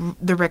has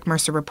the Rick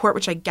Mercer Report,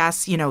 which I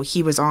guess,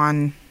 he was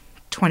on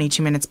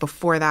 22 Minutes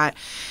before that.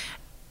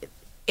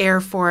 Air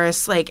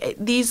Force, like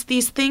these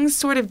things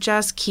sort of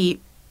just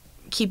keep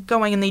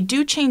going, and they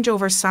do change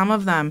over, some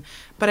of them,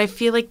 but I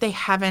feel like they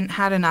haven't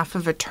had enough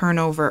of a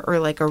turnover or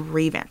like a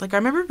revamp. Like I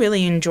remember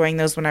really enjoying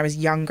those when I was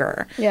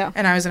younger,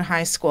 and I was in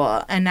high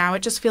school, and now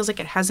it just feels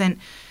like it hasn't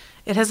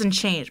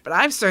changed, but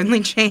I've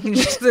certainly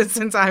changed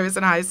since I was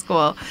in high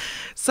school.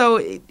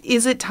 So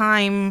is it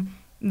time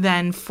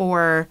then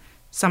for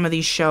some of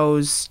these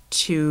shows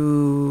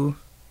to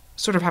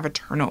sort of have a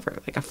turnover,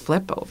 like a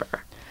flip over?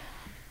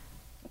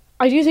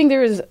 I do think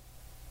there is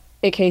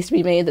a case to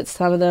be made that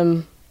some of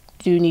them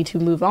do need to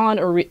move on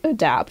or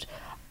adapt.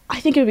 I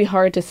think it would be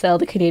hard to sell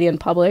the Canadian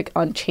public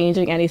on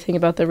changing anything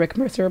about the Rick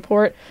Mercer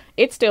Report.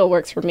 It still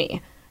works for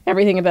me.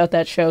 Everything about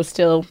that show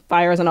still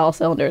fires on all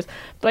cylinders.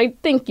 But I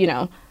think,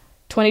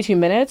 22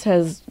 Minutes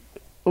has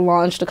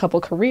launched a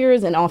couple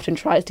careers and often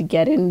tries to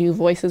get in new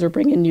voices or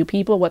bring in new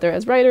people, whether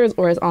as writers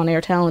or as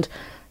on-air talent.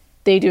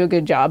 They do a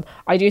good job.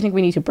 I do think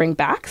we need to bring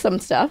back some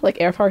stuff, like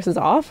Air Force is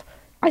Off.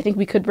 I think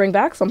we could bring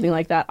back something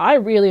like that. I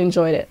really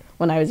enjoyed it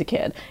when I was a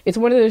kid. It's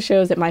one of those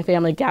shows that my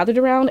family gathered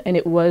around, and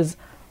it was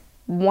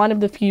one of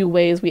the few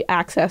ways we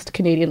accessed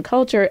Canadian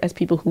culture as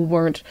people who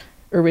weren't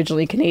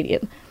originally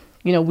Canadian.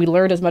 We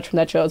learned as much from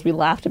that show as we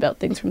laughed about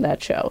things from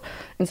that show.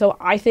 And so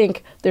I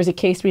think there's a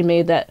case to be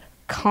made that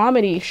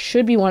comedy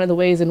should be one of the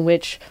ways in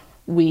which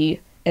we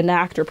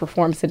enact or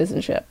perform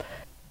citizenship.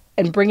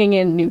 And bringing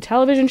in new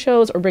television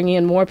shows or bringing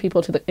in more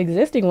people to the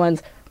existing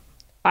ones,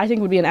 I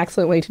think would be an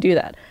excellent way to do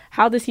that.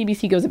 How the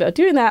CBC goes about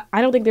doing that,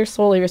 I don't think they're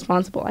solely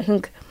responsible. I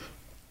think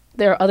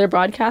there are other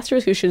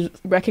broadcasters who should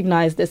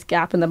recognize this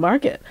gap in the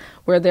market,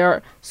 where there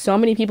are so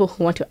many people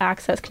who want to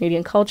access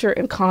Canadian culture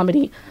and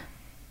comedy,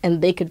 and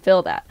they could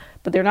fill that.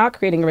 But they're not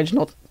creating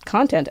original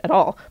content at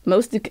all.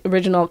 Most of the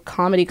original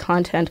comedy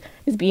content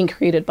is being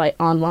created by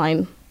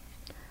online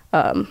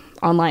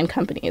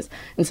companies.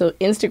 And so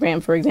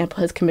Instagram, for example,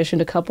 has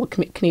commissioned a couple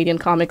Canadian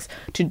comics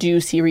to do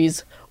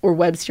series or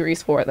web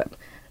series for them.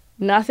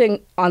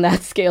 Nothing on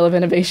that scale of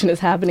innovation is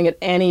happening at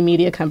any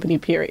media company,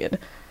 period.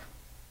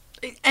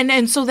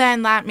 And so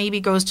then that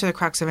maybe goes to the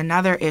crux of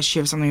another issue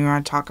of something we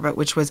want to talk about,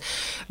 which was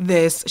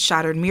this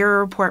Shattered Mirror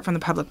report from the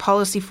Public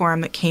Policy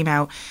Forum that came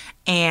out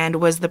and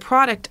was the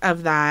product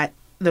of that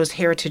those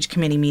Heritage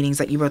Committee meetings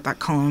that you wrote that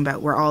column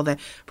about, where all the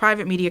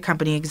private media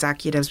company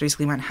executives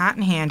basically went hat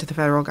in hand to the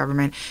federal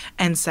government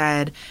and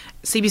said,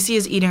 CBC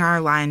is eating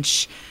our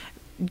lunch.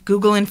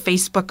 Google and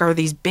Facebook are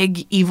these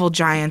big evil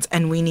giants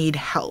and we need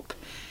help.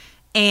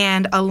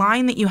 And a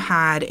line that you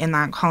had in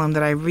that column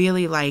that I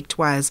really liked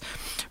was,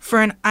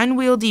 for an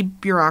unwieldy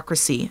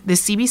bureaucracy, the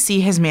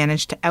CBC has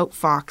managed to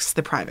outfox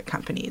the private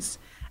companies.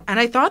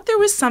 And I thought there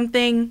was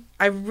something,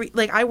 I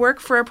work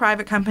for a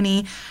private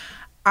company.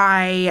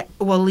 I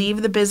will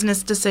leave the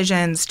business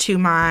decisions to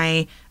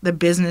the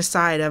business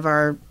side of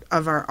our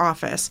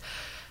office.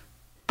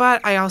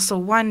 But I also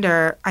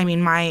wonder,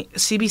 my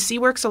CBC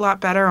works a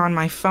lot better on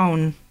my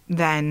phone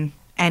than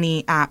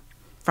any app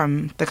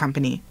from the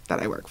company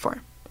that I work for.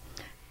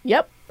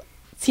 Yep.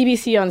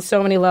 CBC on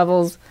so many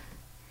levels,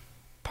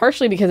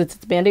 partially because it's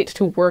its mandate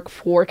to work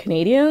for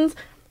Canadians,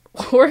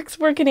 works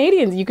for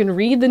Canadians. You can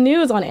read the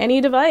news on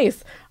any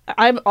device.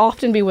 I'm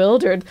often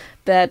bewildered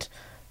that,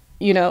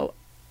 so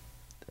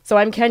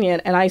I'm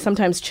Kenyan and I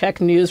sometimes check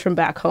news from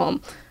back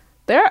home.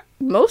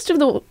 Most of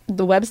the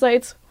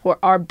websites for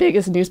our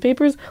biggest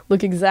newspapers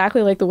look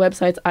exactly like the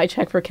websites I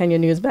check for Kenya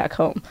news back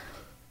home.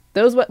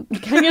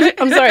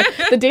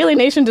 The Daily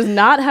Nation does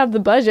not have the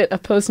budget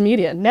of Post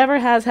Media. Never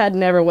has had,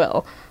 never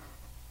will.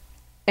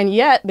 And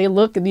yet they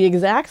look the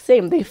exact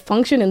same. They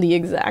function in the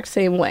exact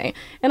same way.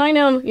 And I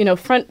know,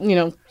 front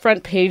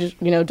page,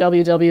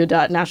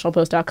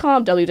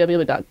 www.nationalpost.com,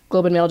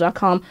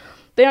 www.globeandmail.com.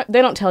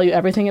 They don't tell you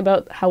everything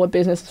about how a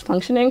business is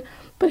functioning.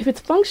 But if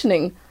it's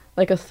functioning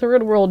like a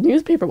third world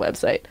newspaper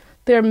website,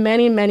 there are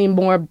many, many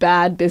more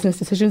bad business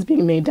decisions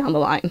being made down the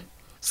line.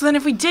 So then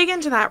if we dig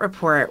into that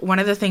report, one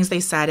of the things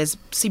they said is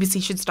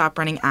CBC should stop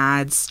running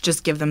ads,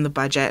 just give them the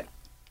budget.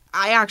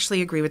 I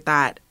actually agree with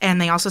that. And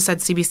they also said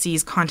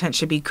CBC's content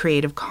should be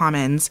Creative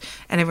Commons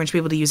and everyone should be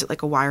able to use it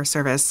like a wire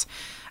service.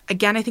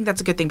 Again, I think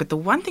that's a good thing. But the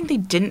one thing they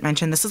didn't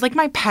mention, this is like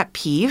my pet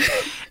peeve,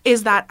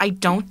 is that I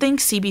don't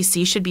think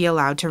CBC should be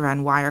allowed to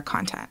run wire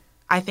content.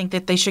 I think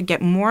that they should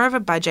get more of a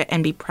budget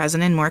and be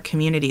present in more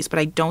communities, but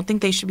I don't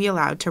think they should be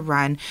allowed to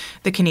run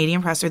the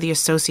Canadian Press or the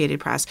Associated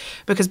Press,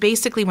 because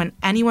basically when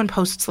anyone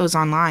posts those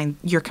online,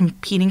 you're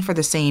competing for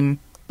the same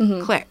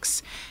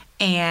clicks.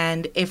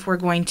 And if we're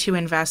going to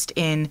invest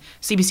in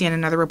CBC, and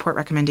another report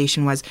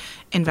recommendation was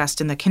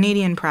invest in the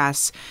Canadian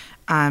Press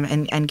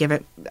and give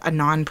it a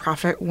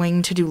nonprofit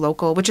wing to do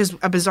local, which is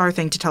a bizarre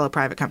thing to tell a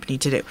private company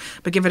to do,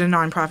 but give it a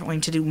nonprofit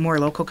wing to do more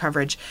local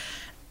coverage.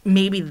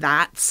 Maybe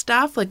that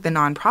stuff, like the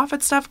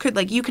nonprofit stuff,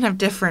 you can have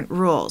different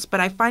rules. But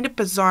I find it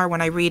bizarre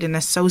when I read an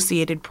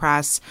Associated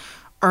Press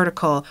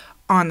article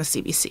on the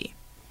CBC.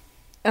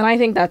 And I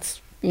think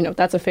that's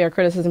a fair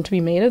criticism to be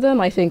made of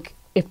them. I think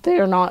if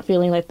they're not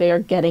feeling like they are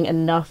getting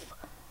enough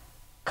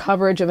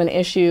coverage of an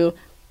issue,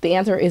 the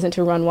answer isn't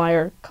to run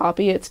wire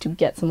copy, it's to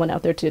get someone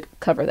out there to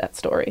cover that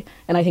story.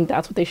 And I think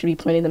that's what they should be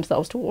pointing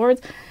themselves towards.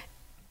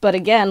 But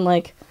again,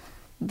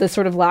 the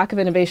sort of lack of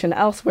innovation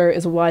elsewhere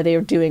is why they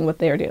are doing what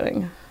they're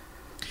doing.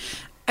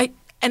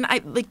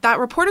 That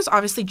report is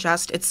obviously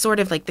it's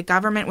sort of like the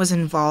government was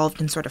involved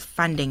in sort of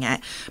funding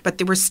it, but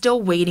they were still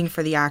waiting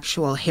for the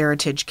actual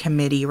Heritage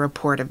Committee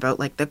report about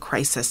the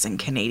crisis in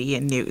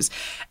Canadian news.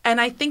 And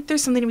I think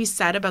there's something to be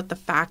said about the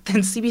fact that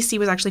CBC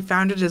was actually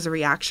founded as a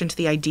reaction to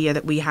the idea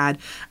that we had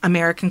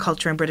American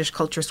culture and British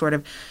culture sort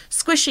of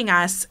squishing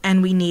us,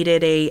 and we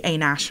needed a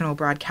national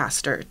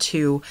broadcaster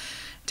to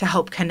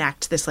help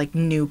connect this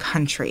new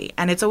country.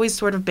 And it's always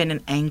sort of been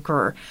an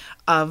anchor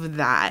of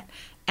that.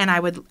 And I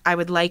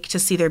would like to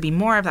see there be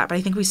more of that, but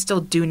I think we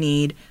still do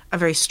need a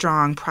very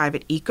strong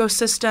private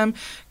ecosystem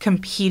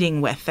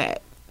competing with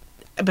it,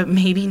 but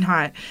maybe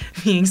not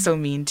being so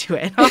mean to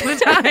it all the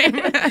time.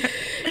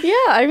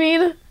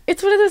 Yeah,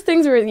 it's one of those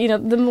things where,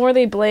 the more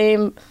they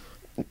blame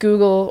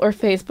Google or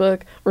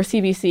Facebook or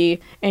CBC,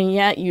 and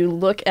yet you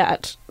look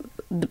at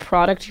the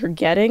product you're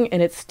getting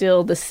and it's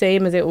still the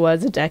same as it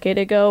was a decade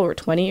ago or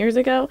 20 years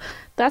ago,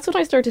 that's when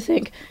I start to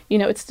think,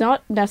 it's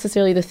not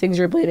necessarily the things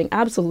you're blaming.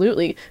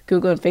 Absolutely,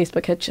 Google and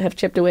Facebook have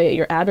chipped away at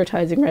your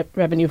advertising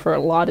revenue for a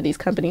lot of these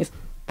companies.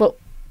 But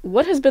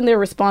what has been their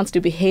response to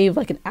behave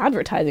like an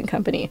advertising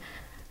company?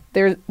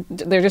 There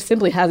just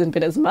simply hasn't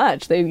been as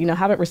much. They,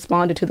 haven't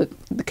responded to the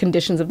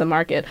conditions of the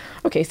market.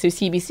 Okay, so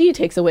CBC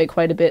takes away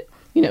quite a bit,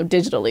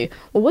 digitally.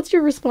 Well, what's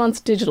your response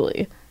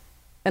digitally?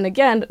 And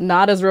again,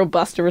 not as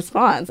robust a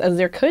response as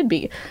there could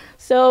be.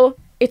 So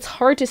it's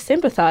hard to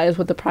sympathize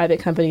with the private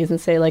companies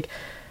and say,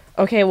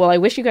 okay, well, I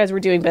wish you guys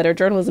were doing better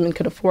journalism and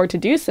could afford to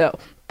do so.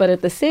 But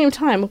at the same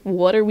time,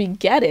 what are we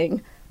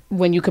getting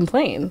when you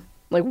complain?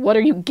 What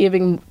are you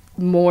giving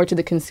more to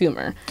the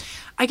consumer?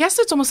 I guess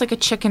it's almost like a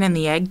chicken and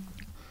the egg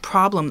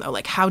problem, though.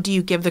 How do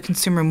you give the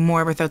consumer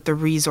more without the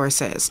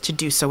resources to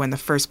do so in the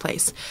first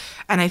place?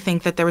 And I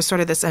think that there was sort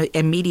of this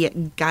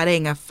immediate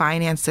gutting of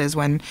finances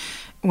when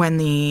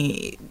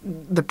the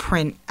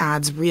print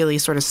ads really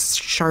sort of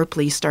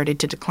sharply started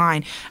to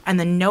decline. And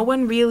then no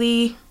one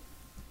really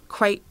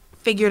quite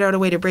figured out a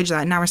way to bridge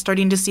that. Now we're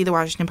starting to see the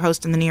Washington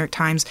Post and the New York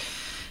Times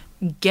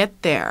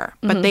get there,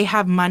 but they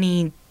have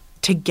money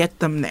to get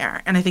them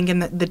there. And I think in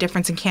the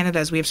difference in Canada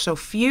is we have so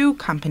few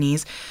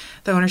companies,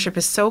 the ownership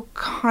is so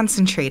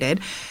concentrated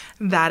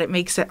that it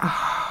makes it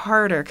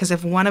harder, because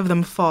if one of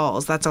them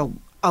falls, that's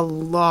a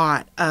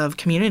lot of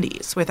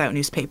communities without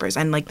newspapers.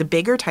 And like the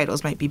bigger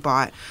titles might be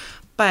bought.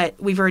 But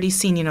we've already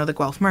seen, the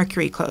Guelph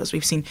Mercury close.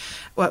 We've seen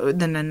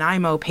the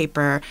Nanaimo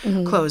paper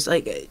close.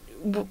 Like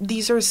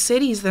these are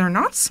cities that are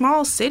not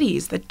small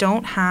cities that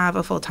don't have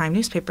a full-time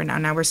newspaper now.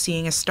 Now we're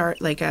seeing a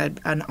start, like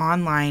an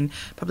online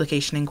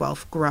publication in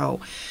Guelph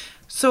grow.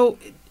 So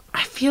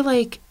I feel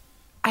like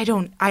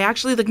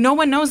no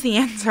one knows the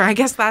answer. I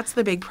guess that's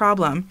the big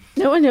problem.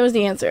 No one knows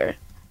the answer.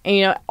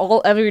 And,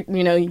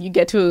 you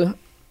get to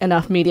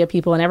enough media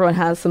people and everyone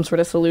has some sort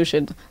of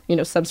solution,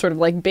 some sort of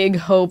like big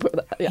hope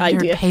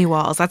idea.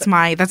 Paywalls. That's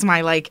my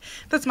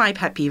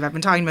pet peeve. I've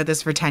been talking about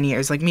this for 10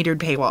 years, like metered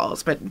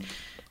paywalls, but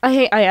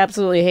I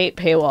absolutely hate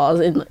paywalls,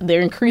 and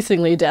they're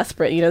increasingly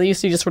desperate. They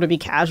used to just sort of be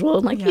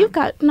casual, and you've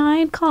got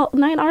 9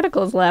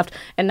 articles left,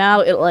 and now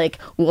it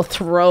will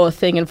throw a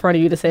thing in front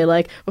of you to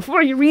say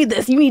before you read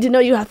this, you need to know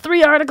you have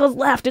 3 articles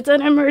left. It's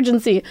an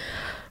emergency.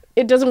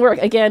 It doesn't work.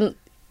 Again,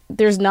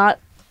 there's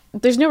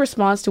no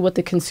response to what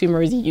the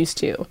consumer is used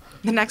to.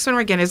 The next one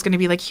we're getting is going to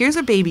be here's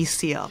a baby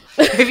seal.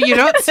 If you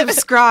don't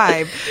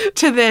subscribe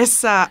to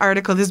this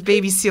article, this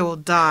baby seal will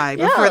die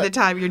before the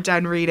time you're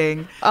done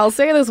reading. I'll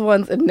say this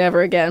once and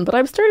never again, but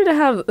I'm starting to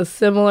have a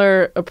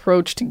similar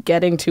approach to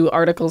getting to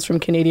articles from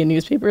Canadian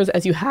newspapers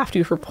as you have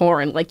to for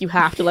porn. You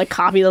have to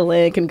copy the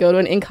link and go to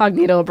an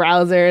incognito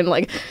browser,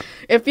 and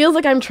it feels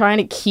like I'm trying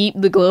to keep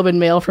the Globe and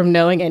Mail from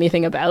knowing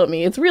anything about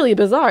me. It's really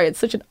bizarre. It's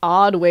such an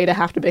odd way to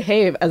have to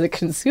behave as a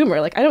consumer.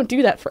 I don't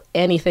do that for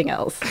anything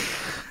else.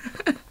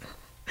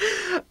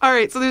 All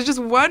right, so there's just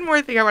one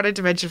more thing I wanted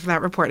to mention from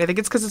that report. I think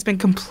it's because it's been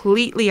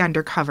completely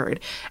undercovered.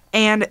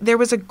 And there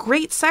was a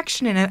great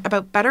section in it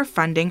about better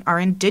funding our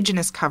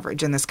Indigenous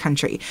coverage in this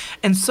country.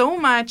 And so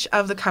much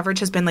of the coverage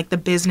has been the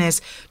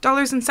business,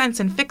 dollars and cents,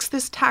 and fix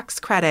this tax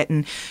credit,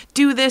 and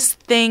do this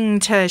thing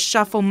to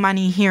shuffle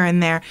money here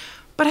and there.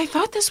 But I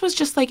thought this was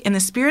just in the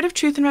spirit of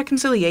truth and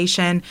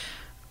reconciliation,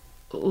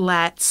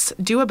 let's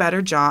do a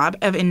better job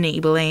of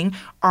enabling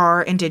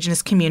our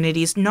Indigenous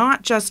communities,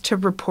 not just to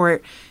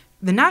report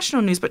the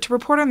national news, but to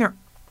report on their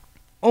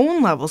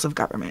own levels of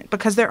government,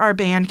 because there are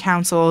band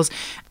councils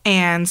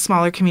and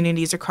smaller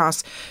communities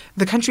across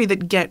the country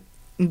that get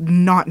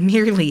not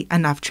nearly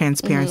enough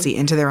transparency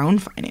into their own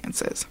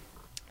finances.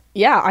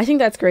 Yeah, I think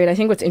that's great. I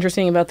think what's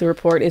interesting about the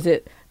report is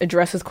it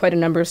addresses quite a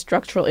number of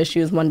structural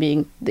issues, one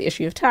being the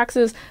issue of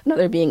taxes,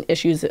 another being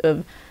issues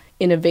of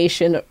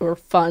innovation or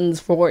funds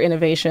for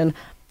innovation.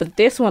 But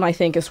this one, I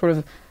think, is sort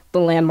of the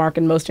landmark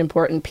and most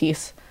important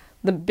piece.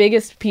 The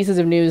biggest pieces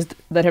of news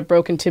that have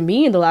broken to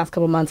me in the last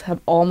couple of months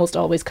have almost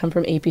always come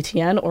from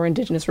APTN or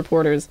Indigenous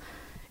reporters.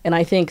 And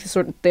I think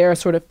their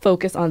sort of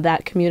focus on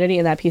that community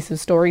and that piece of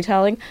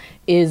storytelling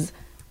is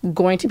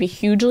going to be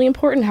hugely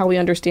important, how we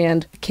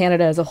understand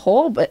Canada as a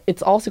whole, but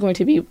it's also going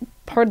to be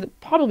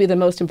probably the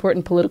most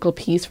important political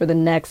piece for the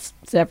next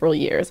several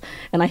years.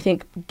 And I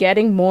think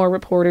getting more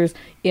reporters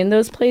in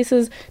those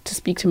places to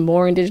speak to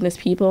more Indigenous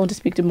people and to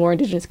speak to more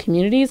Indigenous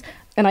communities,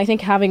 and I think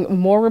having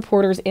more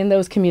reporters in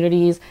those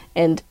communities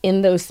and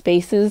in those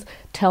spaces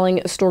telling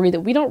a story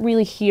that we don't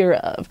really hear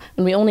of,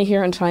 and we only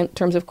hear in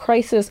terms of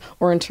crisis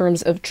or in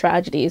terms of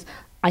tragedies,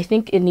 I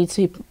think it needs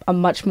to be a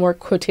much more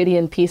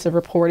quotidian piece of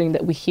reporting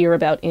that we hear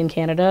about in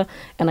Canada,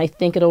 and I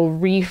think it'll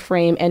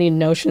reframe any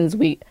notions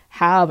we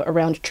have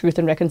around truth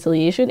and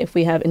reconciliation if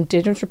we have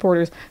Indigenous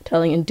reporters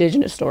telling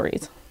Indigenous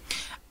stories.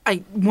 I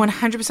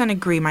 100%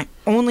 agree. My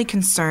only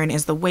concern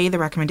is the way the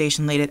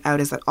recommendation laid it out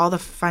is that all the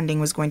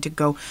funding was going to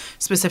go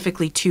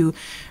specifically to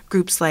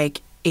groups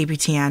like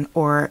APTN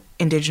or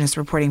Indigenous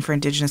reporting for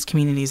Indigenous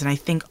communities, and I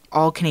think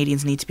all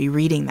Canadians need to be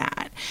reading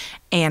that.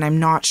 And I'm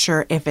not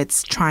sure if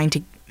it's trying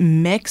to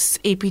mix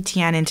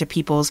APTN into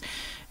people's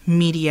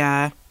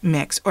media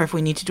mix, or if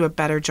we need to do a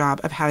better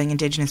job of having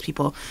Indigenous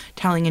people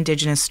telling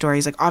Indigenous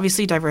stories.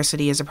 Obviously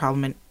diversity is a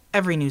problem in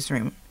every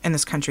newsroom in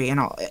this country,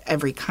 and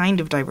every kind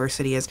of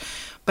diversity is.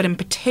 But in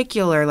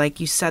particular,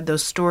 like you said,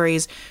 those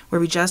stories where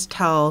we just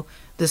tell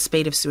the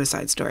spate of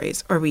suicide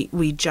stories, or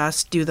we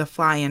just do the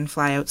fly-in,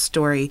 fly-out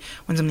story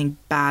when something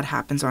bad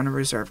happens on a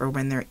reserve, or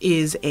when there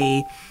is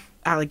a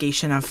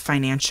allegation of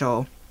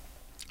financial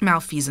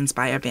malfeasance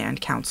by a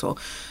band council.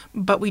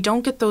 But we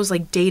don't get those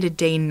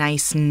day-to-day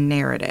nice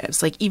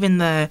narratives, even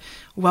the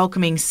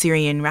welcoming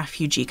Syrian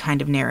refugee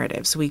kind of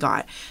narratives we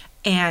got.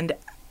 And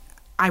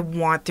I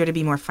want there to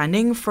be more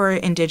funding for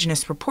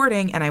Indigenous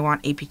reporting, and I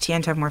want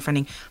APTN to have more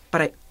funding,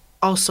 but I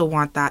also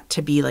want that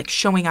to be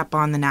showing up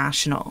on the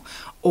National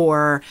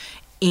or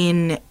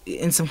in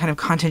some kind of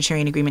content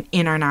sharing agreement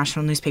in our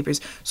national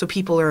newspapers, so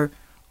people are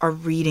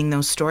reading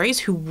those stories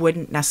who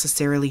wouldn't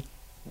necessarily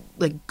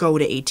go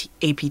to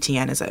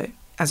APTN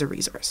as a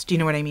resource. Do you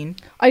know what I mean?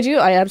 I do.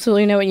 I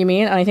absolutely know what you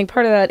mean. And I think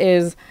part of that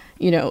is,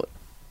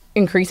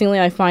 increasingly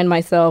I find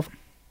myself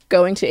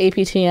going to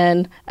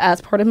APTN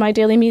as part of my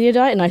daily media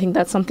diet, and I think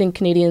that's something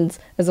Canadians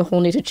as a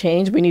whole need to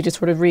change. We need to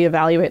sort of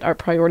reevaluate our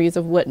priorities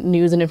of what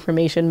news and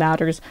information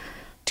matters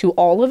to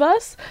all of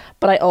us.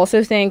 But I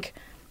also think,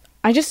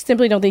 I just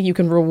simply don't think you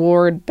can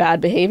reward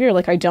bad behavior.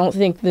 Like, I don't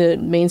think the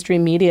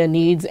mainstream media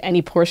needs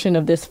any portion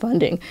of this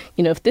funding.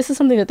 You know, if this is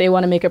something that they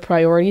want to make a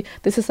priority,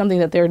 this is something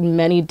that they're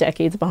many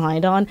decades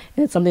behind on,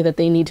 and it's something that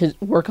they need to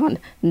work on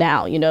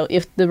now. You know,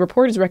 if the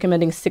report is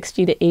recommending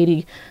 60 to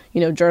 80,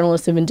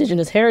 journalists of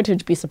Indigenous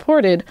heritage be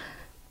supported,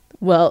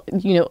 well,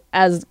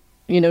 as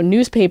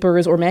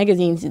newspapers or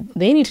magazines,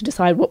 they need to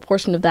decide what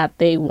portion of that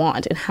they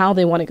want and how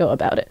they want to go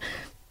about it.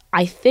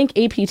 I think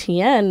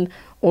APTN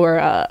or,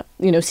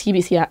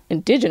 CBC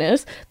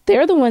Indigenous,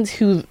 they're the ones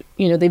who,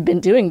 they've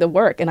been doing the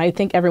work. And I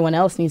think everyone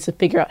else needs to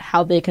figure out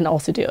how they can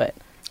also do it.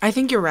 I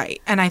think you're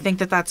right. And I think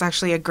that that's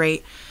actually a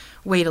great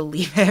way to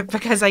leave it,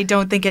 because I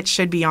don't think it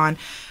should be on.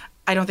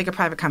 I don't think a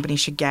private company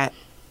should get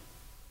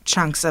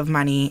chunks of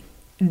money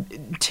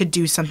to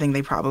do something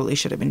they probably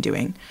should have been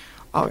doing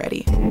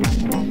already.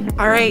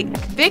 All right,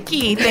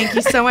 Vicky, thank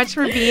you so much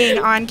for being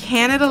on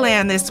Canada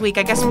Land this week.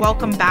 I guess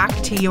welcome back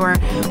to your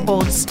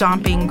old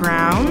stomping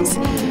grounds.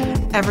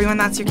 Everyone,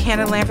 that's your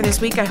Canada Land for this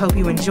week. I hope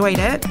you enjoyed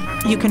it.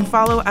 You can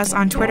follow us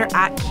on Twitter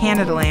at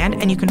Canada Land,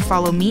 and you can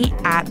follow me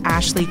at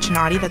Ashley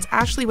Chinati. That's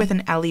Ashley with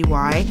an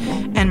L-E-Y,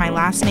 and my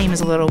last name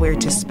is a little weird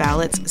to spell.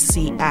 It's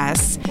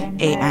C-S-A-N-A-D-Y.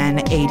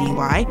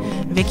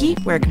 Vicky,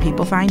 where can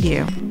people find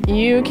you?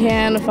 You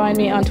can find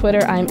me on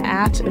Twitter. I'm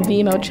at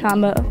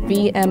Vmochama,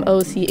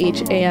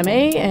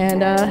 V-M-O-C-H-A-M-A,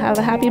 and have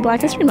a happy Black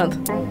History Month.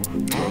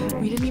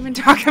 We didn't even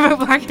talk about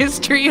Black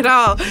history at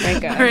all.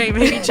 Thank God. All right,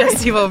 maybe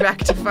Jesse will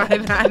rectify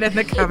that in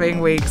the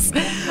coming weeks.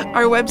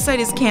 Our website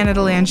is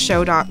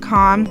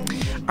CanadaLandShow.com.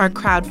 Our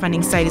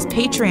crowdfunding site is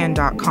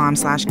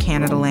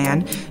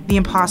patreon.com/CanadaLand. The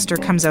Imposter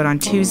comes out on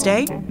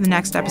Tuesday. The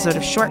next episode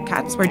of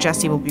Shortcuts, where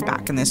Jesse will be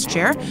back in this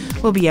chair,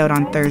 will be out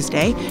on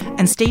Thursday.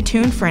 And stay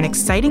tuned for an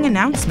exciting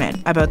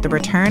announcement about the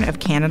return of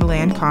Canada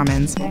Land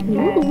Commons.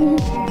 Ooh.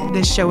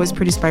 This show was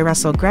produced by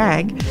Russell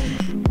Gregg.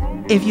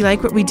 If you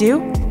like what we do,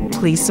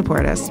 please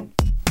support us.